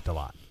Pence talked a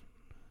lot.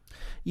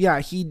 Yeah,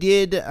 he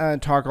did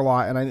talk a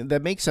lot, and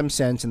that makes some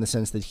sense in the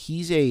sense that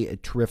he's a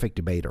terrific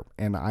debater.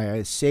 And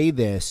I say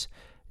this,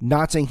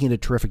 not saying he had a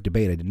terrific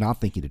debate. I did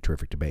not think he had a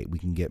terrific debate. We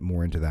can get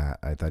more into that.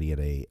 I thought he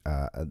had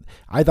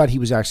I thought he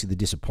was actually the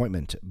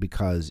disappointment,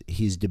 because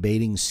his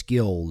debating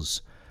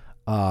skills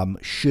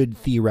should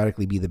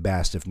theoretically be the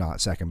best, if not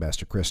second best,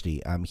 to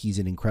Christie. He's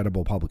an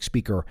incredible public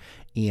speaker,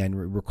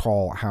 and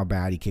recall how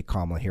bad he kicked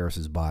Kamala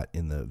Harris's butt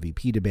in the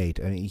VP debate.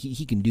 I mean,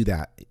 he can do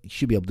that. He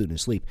should be able to do it in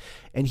his sleep.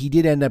 And he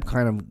did end up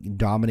kind of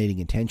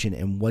dominating attention,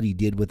 and what he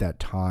did with that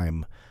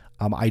time,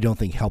 I don't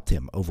think helped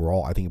him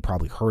overall. I think it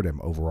probably hurt him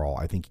overall.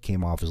 I think he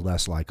came off as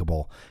less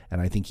likable, and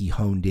I think he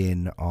homed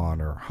in, I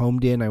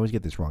always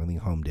get this wrong, I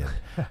think homed in,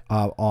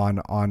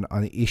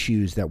 on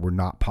issues that were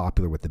not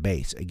popular with the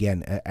base.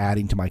 Again,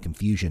 adding to my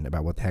confusion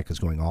about what the heck is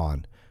going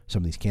on,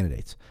 some of these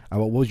candidates.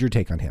 What was your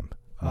take on him,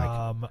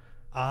 Mike?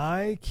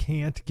 I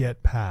can't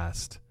get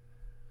past,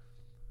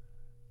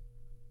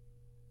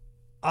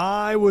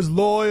 I was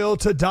loyal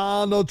to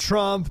Donald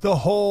Trump the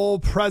whole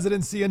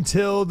presidency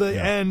until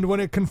the end, when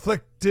it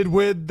conflicted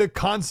with the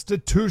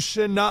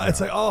Constitution. Now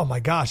it's like, oh my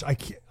gosh,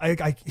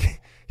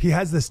 he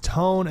has this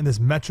tone and this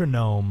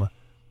metronome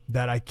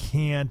that I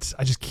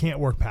just can't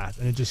work past,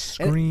 and it just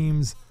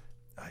screams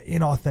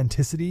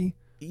inauthenticity.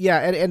 Yeah,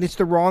 and it's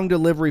the wrong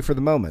delivery for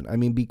the moment. I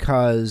mean,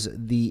 because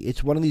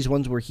it's one of these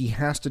ones where he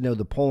has to know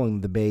the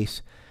polling, the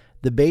base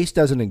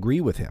doesn't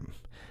agree with him.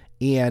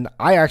 And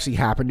I actually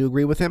happen to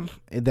agree with him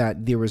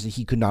that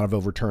he could not have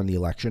overturned the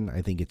election.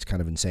 I think it's kind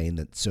of insane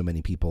that so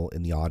many people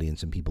in the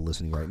audience and people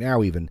listening right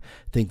now even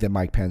think that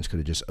Mike Pence could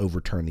have just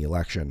overturned the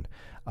election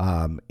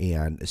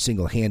and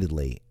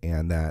single-handedly,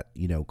 and that,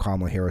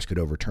 Kamala Harris could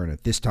overturn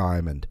it this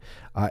time, and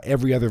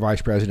every other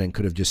vice president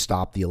could have just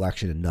stopped the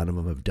election, and none of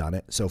them have done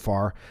it so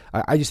far.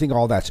 I just think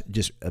all that's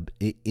just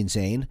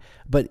insane.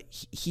 But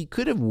he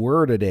could have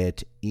worded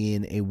it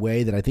in a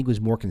way that I think was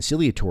more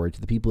conciliatory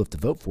to the people who have to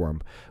vote for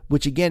him,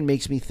 which again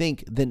makes me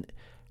think, then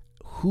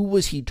who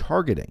was he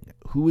targeting?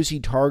 Who was he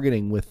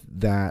targeting with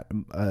that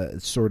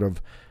sort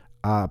of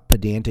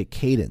pedantic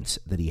cadence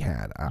that he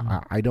had?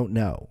 I don't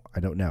know,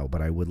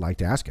 but I would like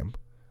to ask him.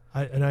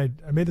 I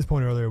made this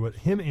point earlier with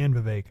him and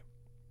Vivek.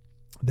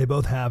 They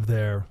both have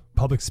their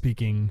public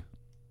speaking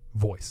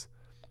voice,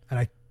 and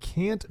I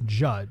can't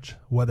judge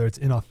whether it's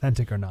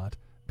inauthentic or not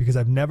because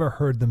I've never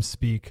heard them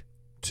speak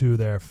to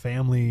their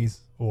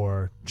families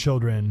or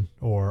children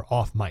or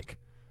off mic.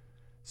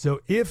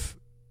 So if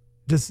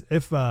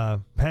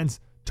Pence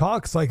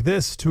talks like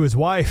this to his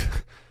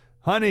wife,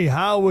 honey,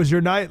 how was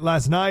your night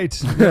last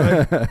night?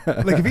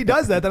 Like if he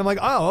does that, then I'm like,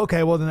 oh,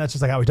 okay, well then that's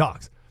just like how he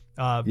talks.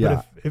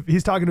 But if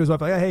he's talking to his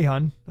wife like, hey,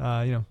 hon,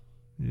 you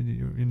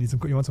need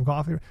you want some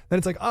coffee? Then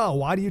it's like, oh,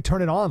 why do you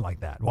turn it on like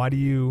that?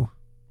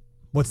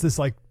 What's this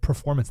like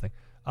performance thing?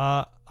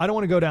 I don't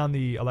want to go down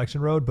the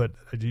election road, but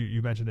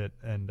you mentioned it,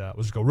 and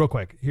we'll just go real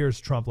quick. Here's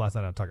Trump last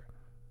night on Tucker.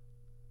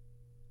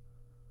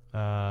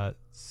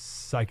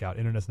 Psych out,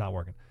 internet's not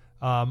working.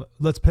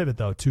 Let's pivot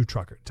though to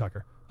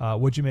Tucker.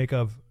 What'd you make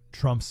of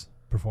Trump's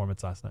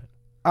performance last night?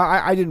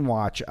 I didn't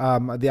watch. I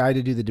had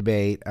to do the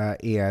debate,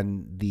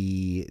 and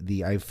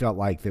the I felt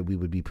like that we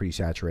would be pretty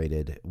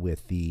saturated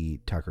with the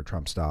Tucker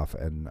Trump stuff,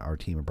 and our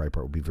team at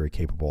Breitbart would be very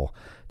capable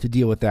to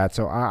deal with that.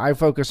 So I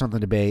focus on the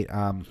debate.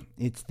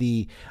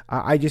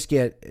 I just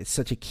get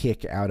such a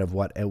kick out of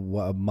what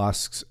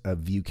Musk's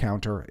view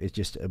counter. It's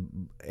just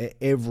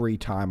every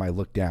time I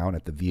look down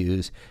at the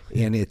views,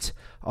 and it's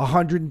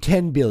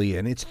 110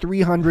 billion, it's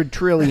 300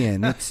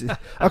 trillion, it's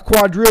a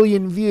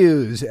quadrillion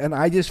views, and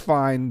I just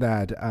find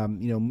that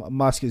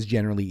Musk is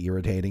generally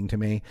irritating to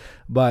me,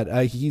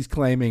 but he's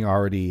claiming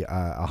already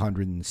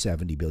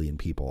 170 billion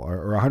people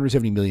or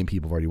 170 million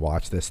people have already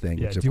watched this thing.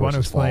 Yeah, which do you want to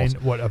explain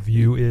what a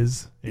view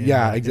is?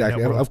 Yeah,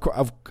 exactly. Of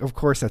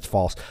course, that's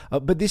false.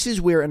 But this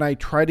is where, and I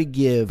try to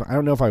give. I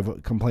don't know if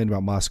I've complained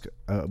about Musk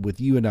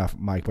with you enough,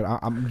 Mike, but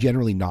I'm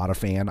generally not a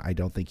fan. I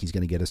don't think he's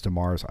going to get us to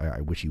Mars.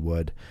 I wish he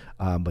would,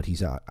 but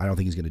he's. I don't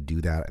think he's going to do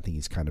that. I think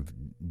he's kind of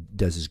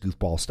does his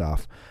goofball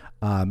stuff,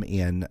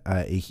 and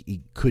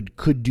he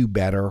could do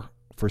better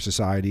for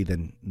society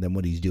than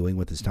what he's doing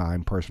with his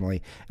time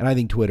personally. And I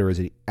think Twitter is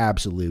an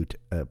absolute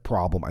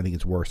problem. I think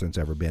it's worse than it's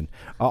ever been.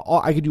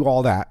 I could do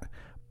all that,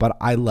 but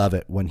I love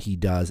it when he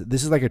does.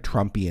 This is like a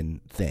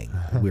Trumpian thing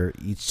where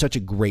he's such a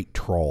great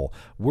troll.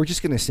 We're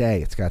just going to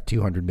say it's got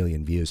 200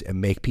 million views and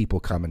make people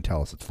come and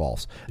tell us it's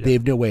false. Yeah. They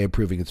have no way of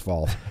proving it's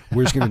false.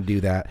 We're just going to do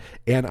that.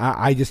 And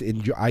I just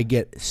enjoy, I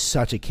get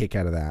such a kick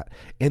out of that.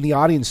 And the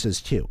audience does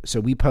too.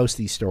 So we post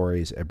these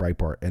stories at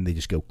Breitbart and they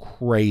just go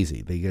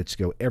crazy. They just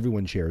go,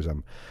 everyone shares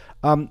them.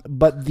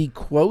 But the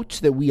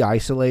quotes that we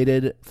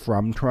isolated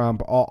from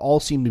Trump all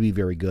seem to be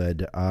very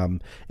good.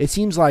 It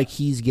seems like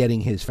he's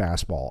getting his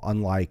fastball,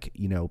 unlike,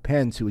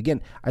 Pence, who,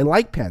 again, I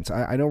like Pence.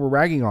 I know we're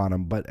ragging on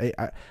him, but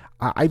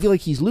I feel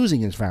like he's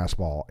losing his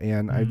fastball.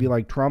 And I feel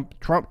like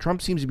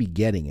Trump seems to be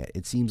getting it.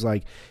 It seems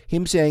like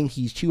him saying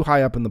he's too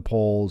high up in the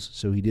polls,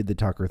 so he did the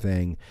Tucker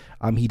thing.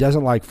 He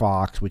doesn't like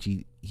Fox, which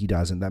he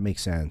doesn't. That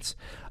makes sense.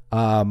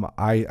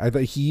 I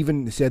thought he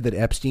even said that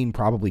Epstein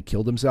probably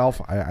killed himself.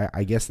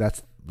 I guess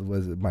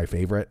was my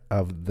favorite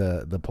of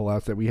the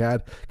pullouts that we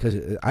had, because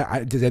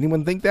does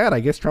anyone think that? I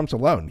guess Trump's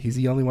alone. He's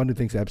the only one who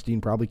thinks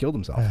Epstein probably killed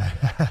himself.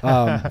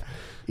 And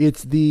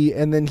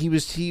then he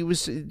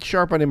was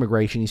sharp on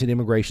immigration. He said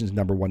immigration's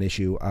number one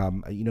issue.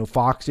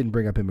 Fox didn't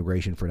bring up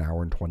immigration for an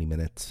hour and 20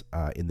 minutes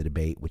in the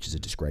debate, which is a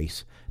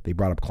disgrace. They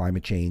brought up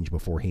climate change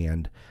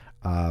beforehand.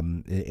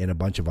 And a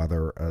bunch of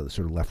other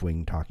sort of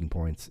left-wing talking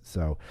points.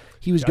 So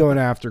he was going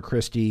after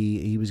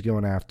Christie. He was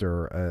going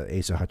after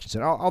Asa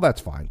Hutchinson. All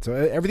that's fine. So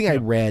everything I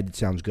read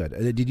sounds good.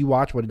 Did you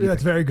watch? What did you think?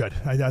 That's very good.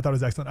 I thought it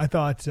was excellent. I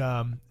thought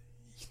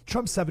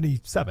Trump's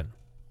 77,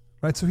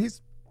 right? So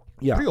he's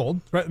pretty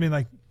old, right? I mean,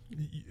 like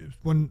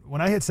when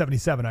I hit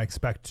 77, I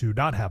expect to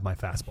not have my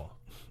fastball.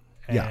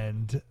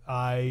 And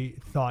I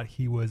thought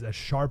he was as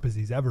sharp as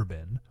he's ever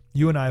been.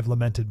 You and I have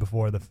lamented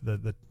before the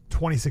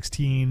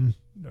 2016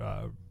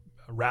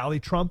 rally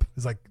Trump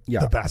is like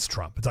the best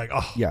Trump. It's like,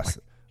 yes,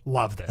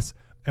 love this.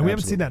 And we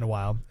haven't seen that in a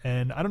while.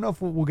 And I don't know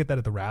if we'll get that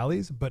at the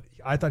rallies, but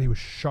I thought he was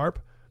sharp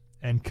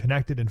and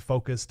connected and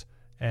focused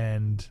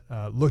and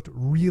looked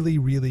really,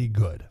 really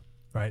good,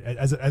 right?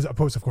 As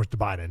opposed, of course, to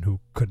Biden, who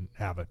couldn't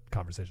have a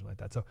conversation like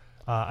that. So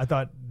I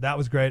thought that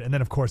was great. And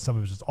then, of course, some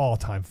of his just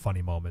all-time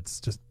funny moments,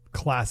 just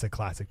classic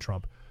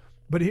Trump.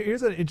 But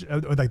here's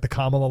like the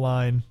Kamala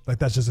line. Like,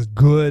 that's just as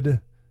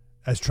good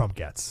as Trump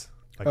gets.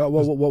 Like, what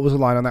was the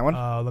line on that one?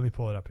 Let me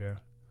pull it up here.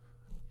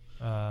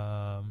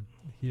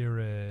 Here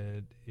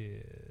it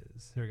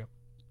is. Here we go.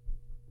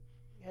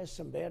 He has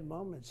some bad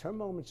moments. Her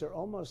moments are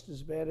almost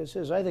as bad as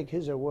his. I think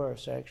his are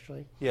worse,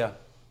 actually. Yeah.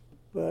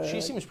 But she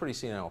seems pretty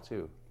senile,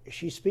 too.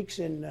 She speaks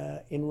in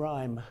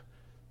rhyme.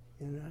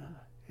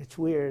 It's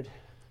weird.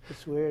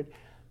 It's weird.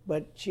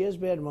 But she has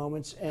bad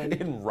moments. And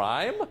in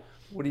rhyme?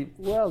 What do you...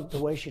 Well, the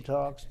way she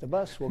talks, the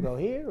bus will go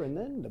here, and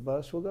then the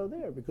bus will go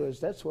there, because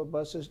that's what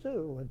buses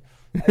do. And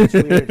it's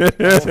weird.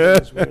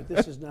 It's weird.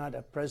 This is not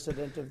a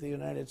president of the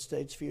United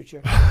States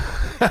future.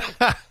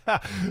 That's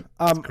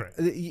great.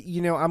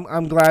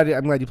 I'm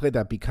glad you played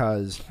that,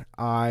 because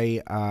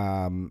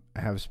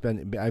I've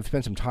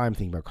spent some time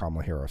thinking about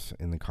Kamala Harris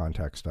in the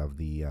context of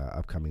the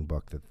upcoming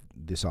book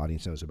this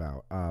audience knows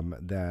about. I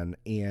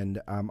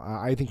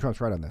think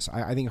Trump's right on this.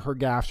 I think her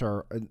gaffes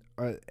are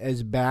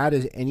as bad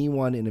as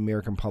anyone in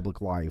American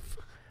public life,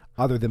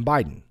 other than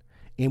Biden,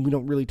 and we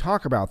don't really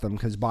talk about them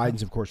because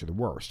Biden's, of course, are the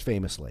worst,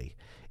 famously.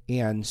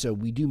 And so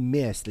we do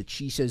miss that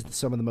she says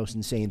some of the most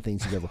insane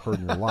things you've ever heard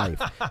in your life.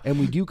 And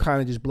we do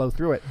kind of just blow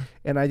through it.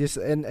 And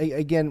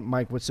again,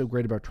 Mike, what's so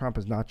great about Trump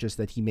is not just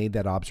that he made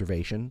that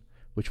observation,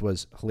 which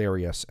was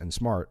hilarious and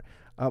smart,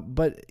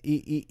 but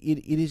it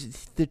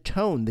is the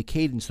tone, the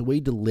cadence, the way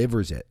he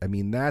delivers it. I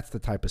mean, that's the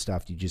type of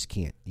stuff you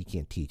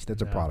can't teach.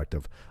 That's a product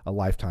of a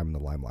lifetime in the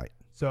limelight.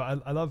 So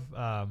I love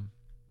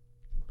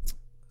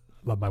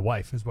my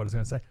wife is what I was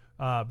going to say.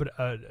 But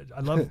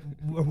I love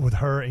with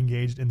her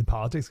engaged in the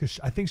politics because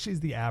I think she's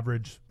the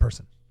average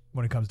person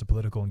when it comes to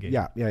political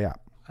engagement. Yeah.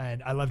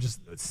 And I love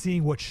just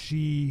seeing what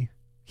she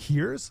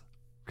hears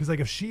because like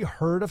if she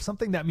heard of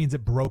something, that means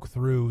it broke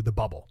through the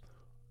bubble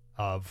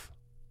of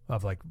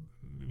like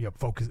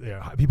focus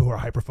people who are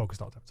hyper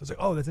focused all the time. So it's like,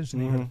 oh, that's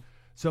interesting. Mm-hmm.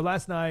 So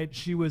last night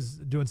she was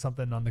doing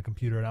something on the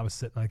computer and I was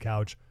sitting on the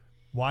couch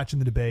watching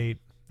the debate,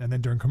 and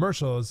then during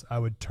commercials I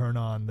would turn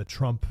on the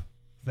Trump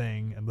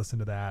thing and listen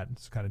to that.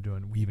 It's kind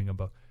of weaving them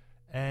both.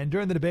 And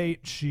during the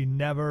debate, she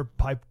never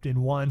piped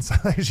in once.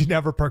 She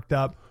never perked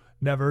up,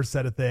 never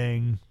said a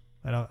thing.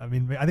 I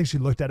think she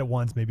looked at it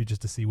once, maybe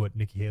just to see what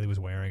Nikki Haley was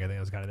wearing. I think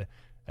that was kind of it.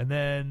 And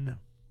then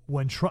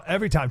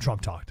every time Trump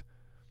talked,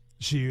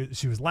 she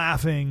was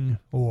laughing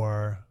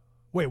or,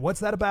 wait, what's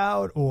that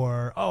about?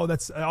 Or,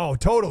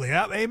 totally,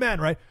 yeah,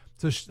 amen, right?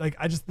 So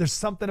there's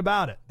something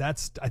about it.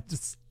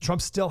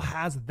 Trump still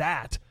has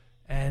that,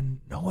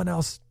 and no one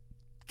else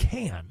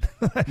can.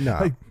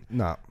 No.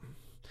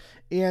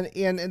 And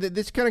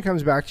this kind of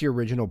comes back to your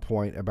original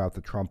point about the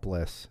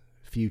Trumpless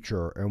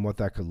future and what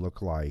that could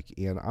look like.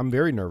 And I'm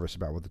very nervous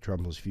about what the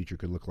Trumpless future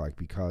could look like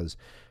because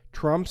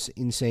Trump's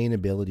insane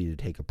ability to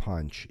take a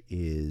punch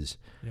is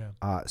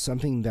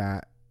something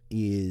that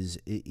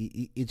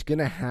it's going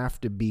to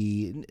have to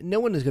be. No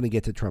one is going to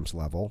get to Trump's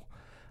level,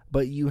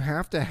 but you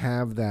have to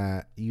have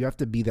that. You have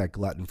to be that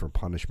glutton for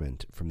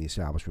punishment from the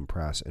establishment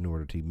press in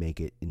order to make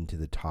it into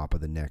the top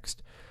of the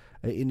next.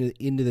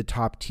 Into the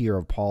top tier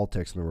of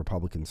politics on the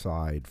Republican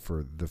side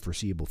for the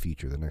foreseeable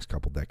future, the next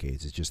couple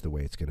decades is just the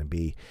way it's going to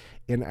be.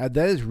 And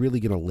that is really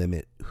going to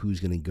limit who's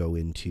going to go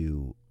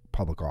into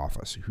public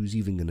office, who's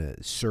even going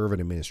to serve in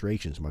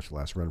administrations, much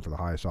less run for the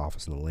highest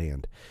office in the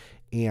land.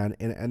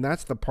 And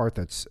that's the part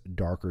that's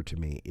darker to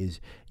me is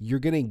you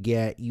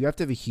have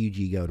to have a huge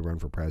ego to run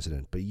for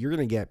president, but you're going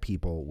to get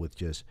people with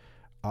just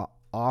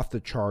off the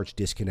charts,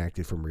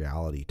 disconnected from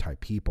reality type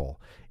people.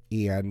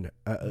 And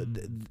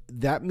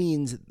that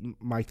means,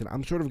 Mike, that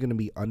I'm sort of going to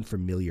be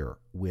unfamiliar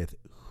with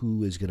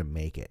who is going to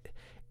make it.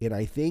 And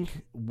I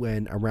think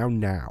around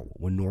now,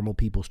 when normal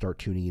people start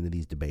tuning into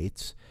these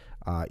debates,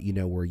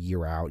 we're a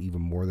year out,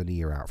 even more than a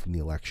year out from the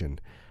election,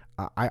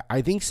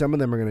 I think some of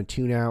them are going to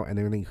tune out and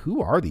they're going to think,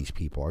 who are these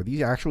people? Are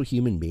these actual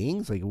human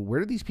beings? Like, where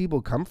do these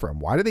people come from?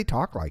 Why do they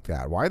talk like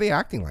that? Why are they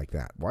acting like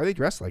that? Why are they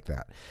dressed like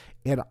that?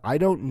 And I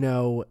don't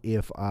know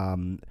if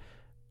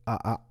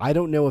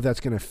that's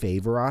going to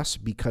favor us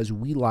because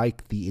we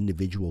like the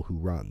individual who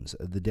runs.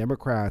 The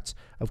Democrats,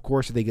 of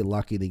course, if they get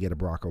lucky, they get a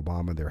Barack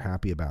Obama, they're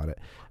happy about it.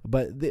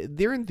 But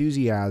their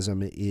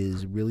enthusiasm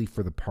is really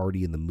for the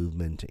party and the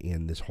movement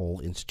and this whole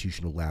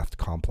institutional left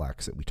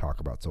complex that we talk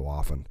about so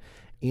often.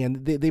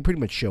 And they pretty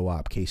much show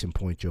up, case in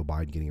point, Joe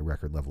Biden getting a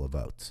record level of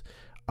votes.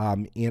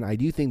 And I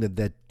do think that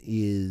it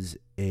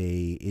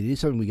is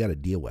something we got to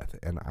deal with.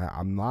 And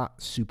I'm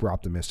not super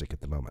optimistic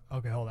at the moment.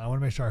 Okay, hold on. I want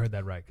to make sure I heard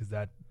that right because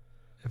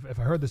if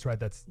I heard this right,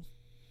 this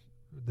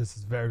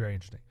is very, very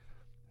interesting.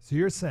 So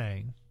you're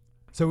saying,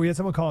 so we had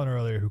someone calling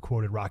earlier who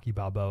quoted Rocky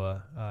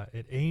Balboa.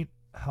 It ain't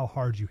how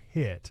hard you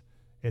hit,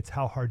 it's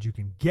how hard you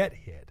can get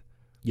hit.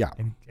 Yeah.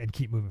 And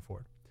keep moving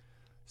forward.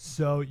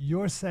 So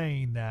you're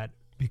saying that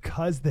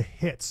because the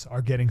hits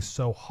are getting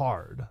so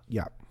hard,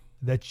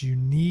 that you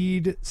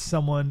need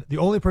someone, the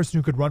only person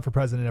who could run for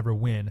president and ever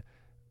win,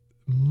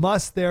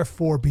 must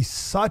therefore be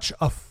such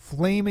a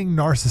flaming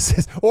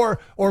narcissist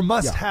or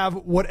must have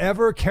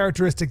whatever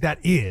characteristic that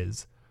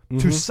is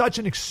to such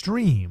an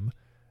extreme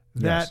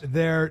that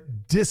they're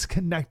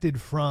disconnected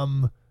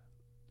from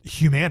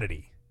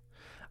humanity.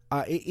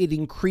 It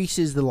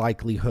increases the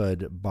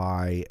likelihood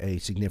by a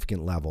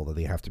significant level that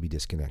they have to be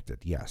disconnected.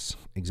 Yes,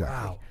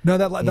 exactly. Wow. No,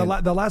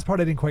 the last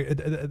part I didn't quite,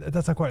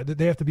 that's not quite,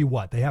 they have to be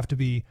what? They have to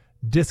be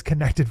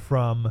disconnected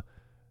from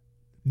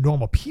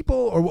normal people,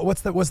 or what's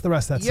the rest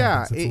of that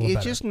sentence?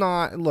 It's just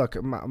not.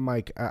 Look,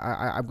 Mike,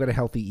 I've got a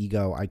healthy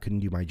ego. I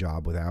couldn't do my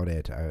job without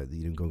it.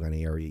 Going on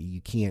air,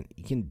 you can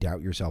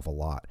doubt yourself a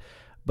lot.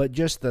 But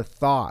just the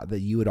thought that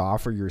you would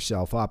offer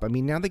yourself up. I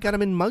mean, now they got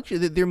them in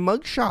they're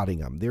mugshotting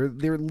them.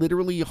 They're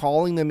literally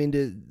hauling them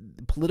into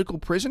political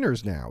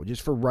prisoners now,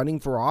 just for running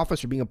for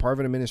office or being a part of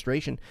an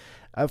administration.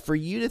 For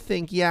you to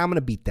think, I'm going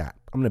to beat that.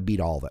 I'm going to beat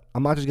all of it.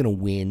 I'm not just going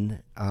to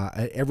win.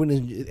 Everyone's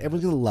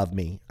going to love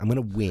me. I'm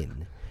going to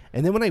win.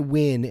 And then when I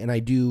win and I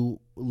do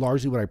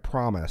largely what I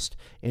promised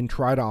and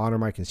try to honor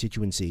my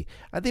constituency,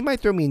 they might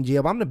throw me in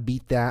jail, but I'm going to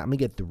beat that. I'm going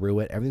to get through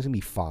it. Everything's going to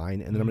be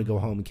fine. And then I'm going to go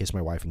home and kiss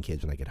my wife and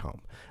kids when I get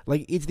home.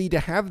 Like, to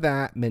have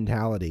that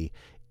mentality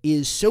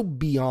is so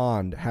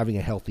beyond having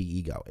a healthy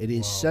ego. It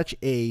is such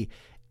a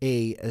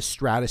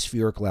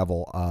stratospheric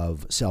level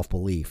of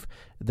self-belief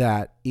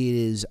that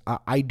is,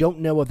 I don't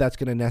know if that's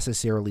going to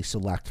necessarily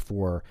select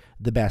for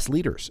the best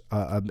leaders.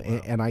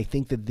 And I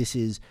think that this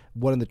is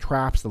one of the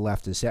traps the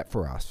left has set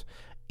for us.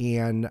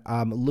 And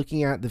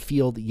looking at the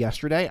field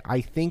yesterday, I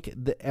think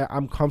that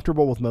I'm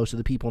comfortable with most of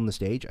the people on the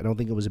stage. I don't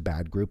think it was a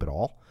bad group at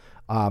all.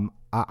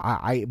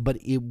 But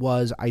it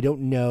was, I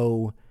don't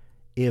know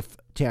if,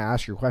 to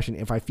ask your question,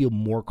 if I feel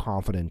more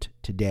confident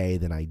today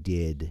than I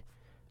did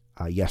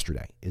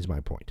yesterday is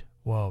my point.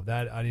 Whoa,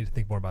 that I need to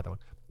think more about that one.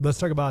 Let's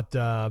talk about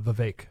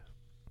Vivek.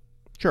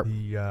 Sure.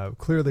 He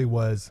clearly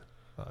was,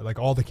 like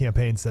all the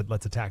campaigns said,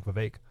 let's attack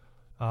Vivek.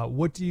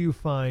 What do you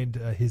find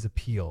his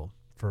appeal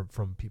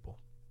from people?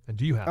 And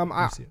do you have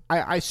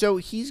it? So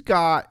he's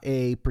got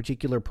a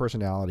particular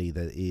personality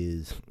that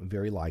is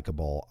very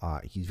likable.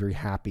 He's very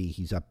happy.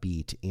 He's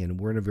upbeat. And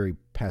we're in a very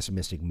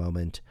pessimistic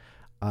moment.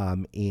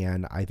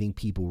 And I think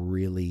people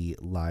really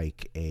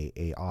like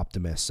a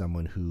optimist,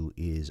 someone who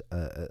is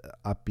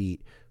upbeat,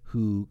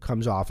 who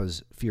comes off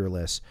as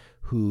fearless,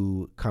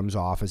 who comes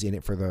off as in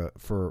it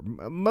for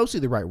mostly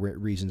the right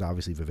reasons.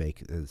 Obviously,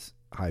 Vivek is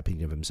high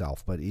opinion of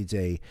himself, but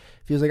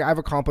feels like I've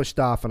accomplished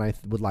stuff and I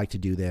would like to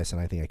do this,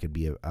 and I think I could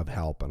be of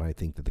help, and I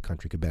think that the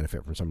country could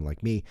benefit from someone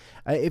like me.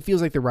 It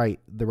feels like the right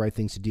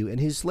things to do,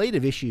 and his slate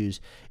of issues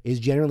is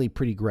generally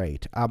pretty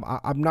great.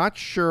 I'm not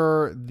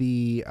sure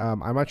he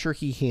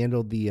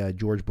handled the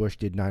George Bush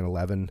did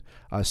 9/11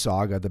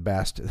 saga the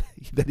best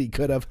that he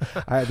could have.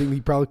 I think he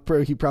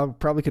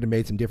probably could have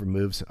made some different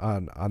moves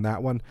on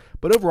that one,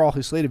 but overall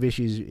his slate of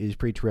issues is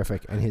pretty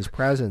terrific, and his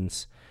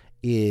presence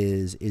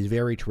is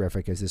very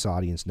terrific, as this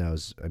audience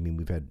knows. I mean,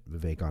 we've had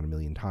Vivek on a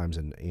million times,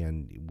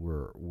 and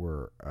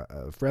we're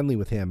friendly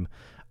with him.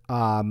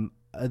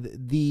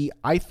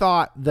 I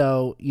thought,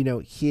 though,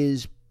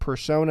 his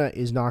persona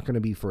is not going to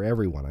be for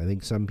everyone. I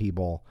think some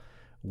people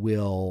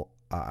will.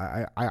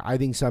 I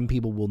think some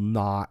people will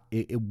not.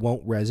 It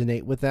won't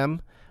resonate with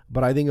them.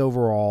 But I think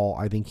overall,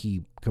 I think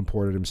he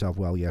comported himself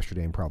well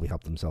yesterday and probably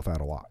helped himself out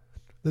a lot.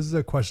 This is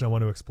a question I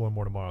want to explore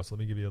more tomorrow. So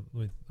let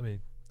me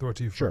throw it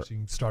to you first. Sure.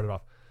 You can start it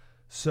off.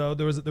 So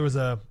there was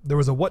a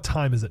what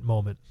time is it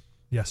moment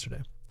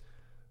yesterday,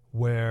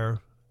 where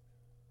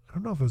I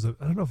don't know if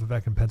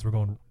Vivek and Pence were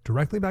going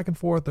directly back and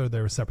forth or they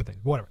were separate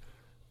things. Whatever.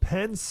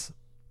 Pence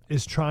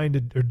is trying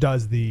to, or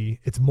does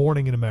it's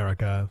morning in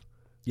America.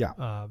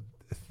 Yeah.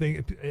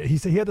 Thing. He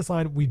had this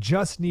line: "We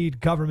just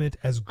need government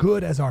as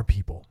good as our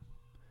people."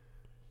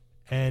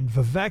 And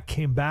Vivek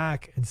came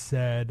back and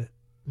said,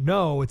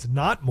 "No, it's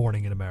not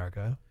morning in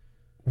America.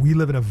 We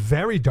live in a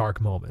very dark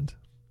moment."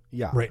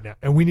 Yeah. Right now.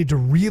 And we need to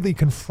really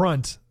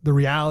confront the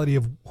reality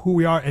of who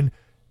we are. And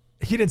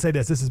he didn't say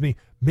this is me.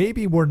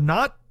 Maybe we're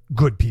not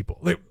good people.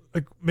 Like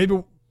maybe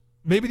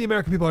the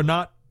American people are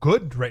not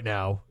good right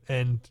now,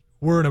 and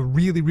we're in a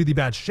really, really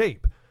bad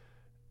shape.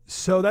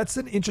 So that's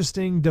an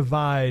interesting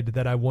divide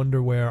that I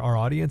wonder where our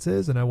audience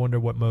is, and I wonder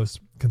what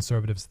most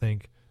conservatives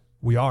think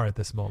we are at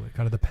this moment,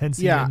 kind of the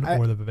Pencean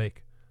or the Vivek.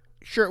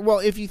 Sure. Well,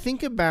 if you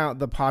think about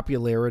the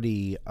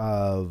popularity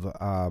of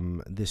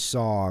this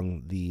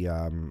song, the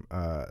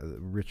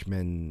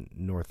Richmond,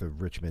 north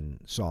of Richmond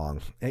song,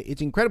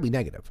 it's incredibly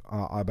negative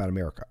about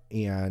America.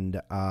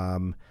 And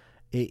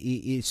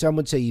some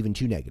would say even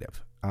too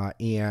negative. I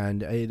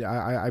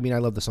mean, I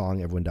love the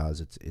song. Everyone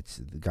does. It's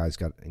the guy's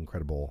got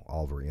incredible,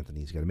 Oliver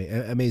Anthony's got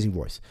an amazing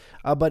voice.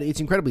 But it's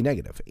incredibly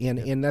negative.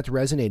 And that's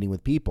resonating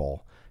with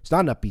people. It's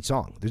not an upbeat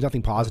song. There's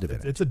nothing positive in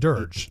it. It's a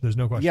dirge. There's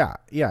no question.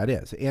 Yeah, it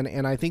is.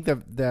 And I think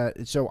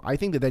so I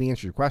think that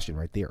answers your question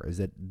right there, is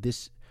that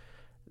this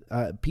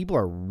people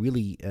are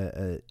really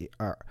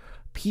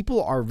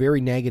people are very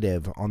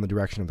negative on the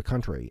direction of the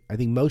country. I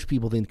think most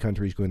people think the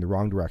country is going the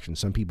wrong direction.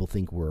 Some people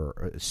think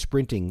we're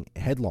sprinting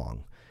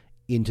headlong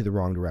into the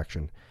wrong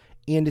direction.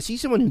 And to see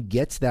someone who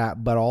gets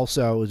that, but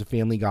also is a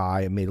family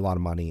guy and made a lot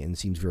of money and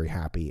seems very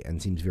happy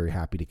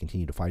to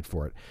continue to fight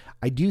for it,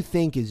 I do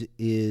think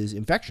is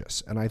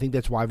infectious. And I think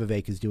that's why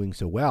Vivek is doing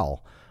so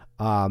well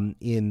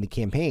in the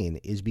campaign,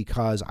 is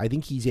because I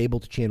think he's able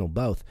to channel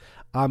both.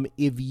 I've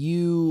had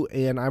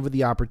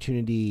the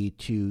opportunity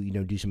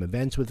to do some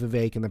events with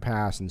Vivek in the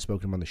past and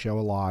spoke to him on the show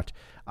a lot.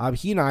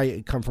 He and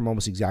I come from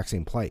almost the exact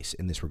same place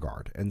in this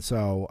regard, and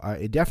so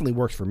it definitely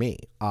works for me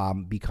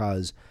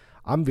because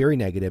I'm very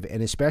negative,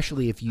 and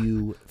especially if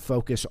you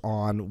focus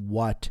on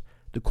what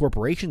the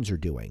corporations are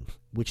doing,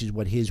 which is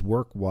what his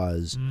work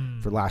was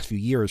for the last few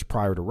years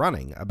prior to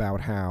running,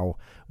 about how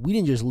we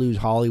didn't just lose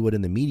Hollywood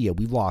and the media,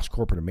 we've lost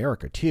corporate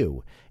America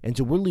too. And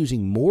so we're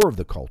losing more of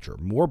the culture,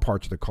 more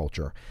parts of the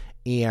culture,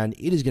 and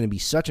it is going to be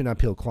such an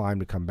uphill climb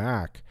to come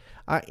back.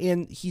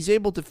 And he's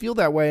able to feel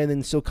that way and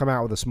then still come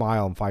out with a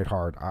smile and fight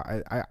hard.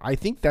 I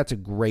think that's a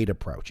great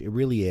approach. It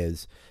really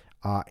is.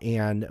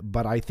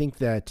 But I think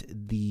that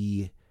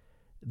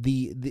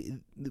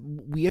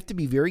we have to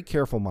be very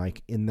careful,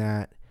 Mike, in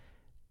that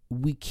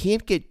we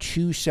can't get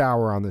too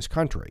sour on this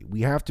country.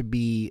 We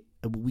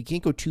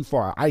can't go too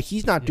far.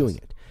 He's not doing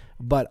it.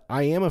 But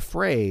I am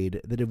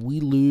afraid that if we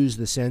lose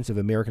the sense of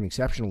American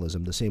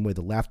exceptionalism the same way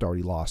the left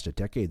already lost it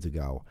decades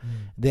ago,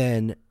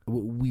 then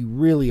we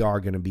really are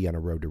going to be on a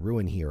road to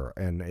ruin here.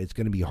 And it's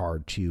going to be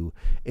hard to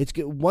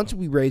once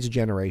we raise a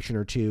generation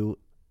or two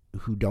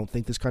who don't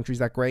think this country's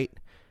that great,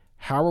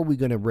 how are we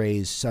going to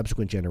raise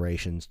subsequent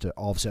generations to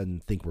all of a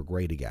sudden think we're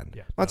great again?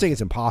 Yeah, I'm not saying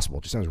it's impossible.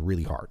 It just sounds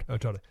really hard. Oh,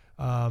 totally.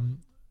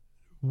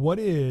 What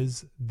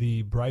is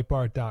the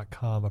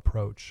Breitbart.com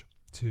approach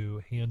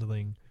to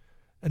handling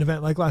an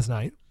event like last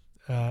night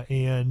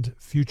and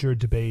future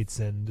debates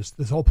and just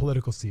this whole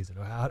political season?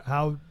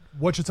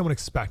 What should someone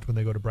expect when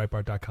they go to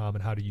Breitbart.com,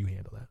 and how do you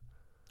handle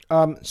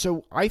that?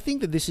 So I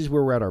think that this is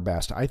where we're at our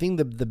best. I think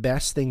the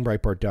best thing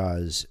Breitbart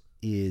does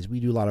is we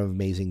do a lot of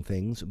amazing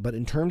things, but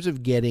in terms of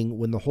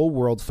when the whole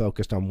world's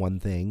focused on one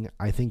thing,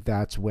 I think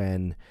that's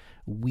when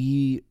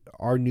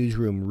our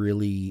newsroom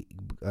really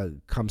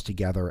comes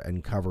together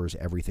and covers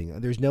everything.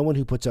 There's no one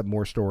who puts up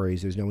more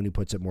stories. There's no one who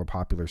puts up more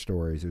popular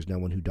stories. There's no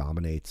one who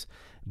dominates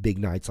big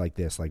nights like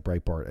this, like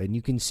Breitbart. And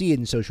you can see it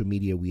in social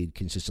media. We had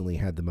consistently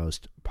had the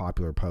most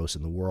popular posts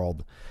in the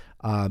world.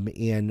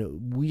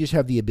 And we just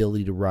have the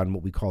ability to run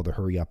what we call the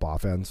hurry up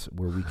offense,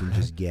 where we can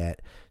just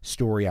get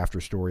story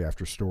after story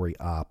after story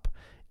up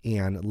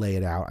and lay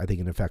it out, I think,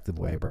 in an effective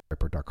way at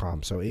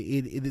Breitbart.com. So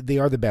they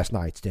are the best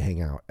nights to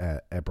hang out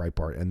at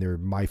Breitbart, and they're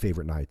my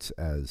favorite nights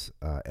as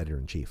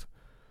editor-in-chief.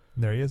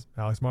 There he is,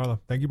 Alex Marlow.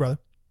 Thank you, brother.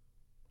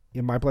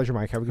 Yeah, my pleasure,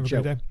 Mike. Have a good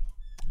show. Great day.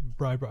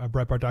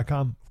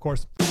 Breitbart.com, of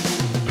course.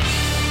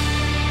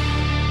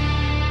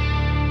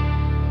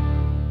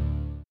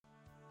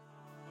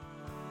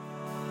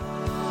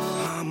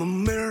 I'm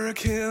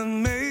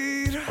American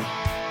made.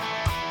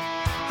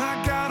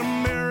 I got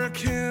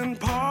American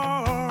parts.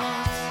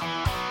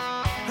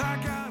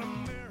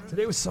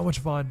 Today was so much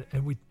fun,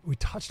 and we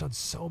touched on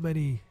so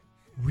many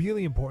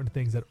really important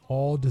things that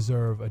all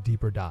deserve a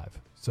deeper dive.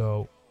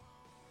 So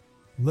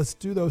let's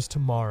do those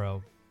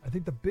tomorrow. I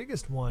think the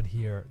biggest one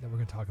here that we're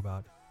going to talk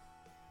about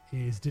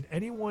is, did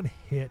anyone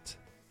hit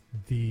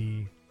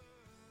the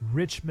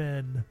rich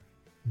men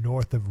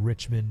north of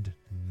Richmond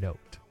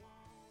note?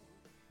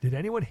 Did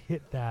anyone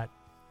hit that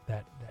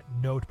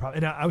note?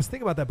 And I was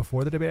thinking about that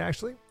before the debate,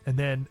 actually, and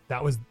then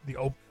that was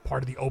the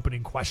part of the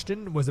opening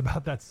question was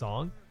about that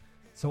song.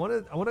 So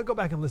I want to go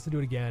back and listen to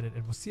it again,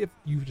 and we'll see if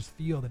you just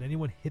feel that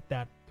anyone hit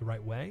that the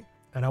right way.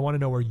 And I want to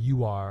know where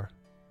you are.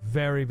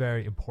 Very,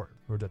 very important.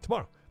 We'll do it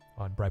tomorrow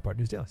on Breitbart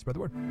News Daily. Spread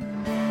the word.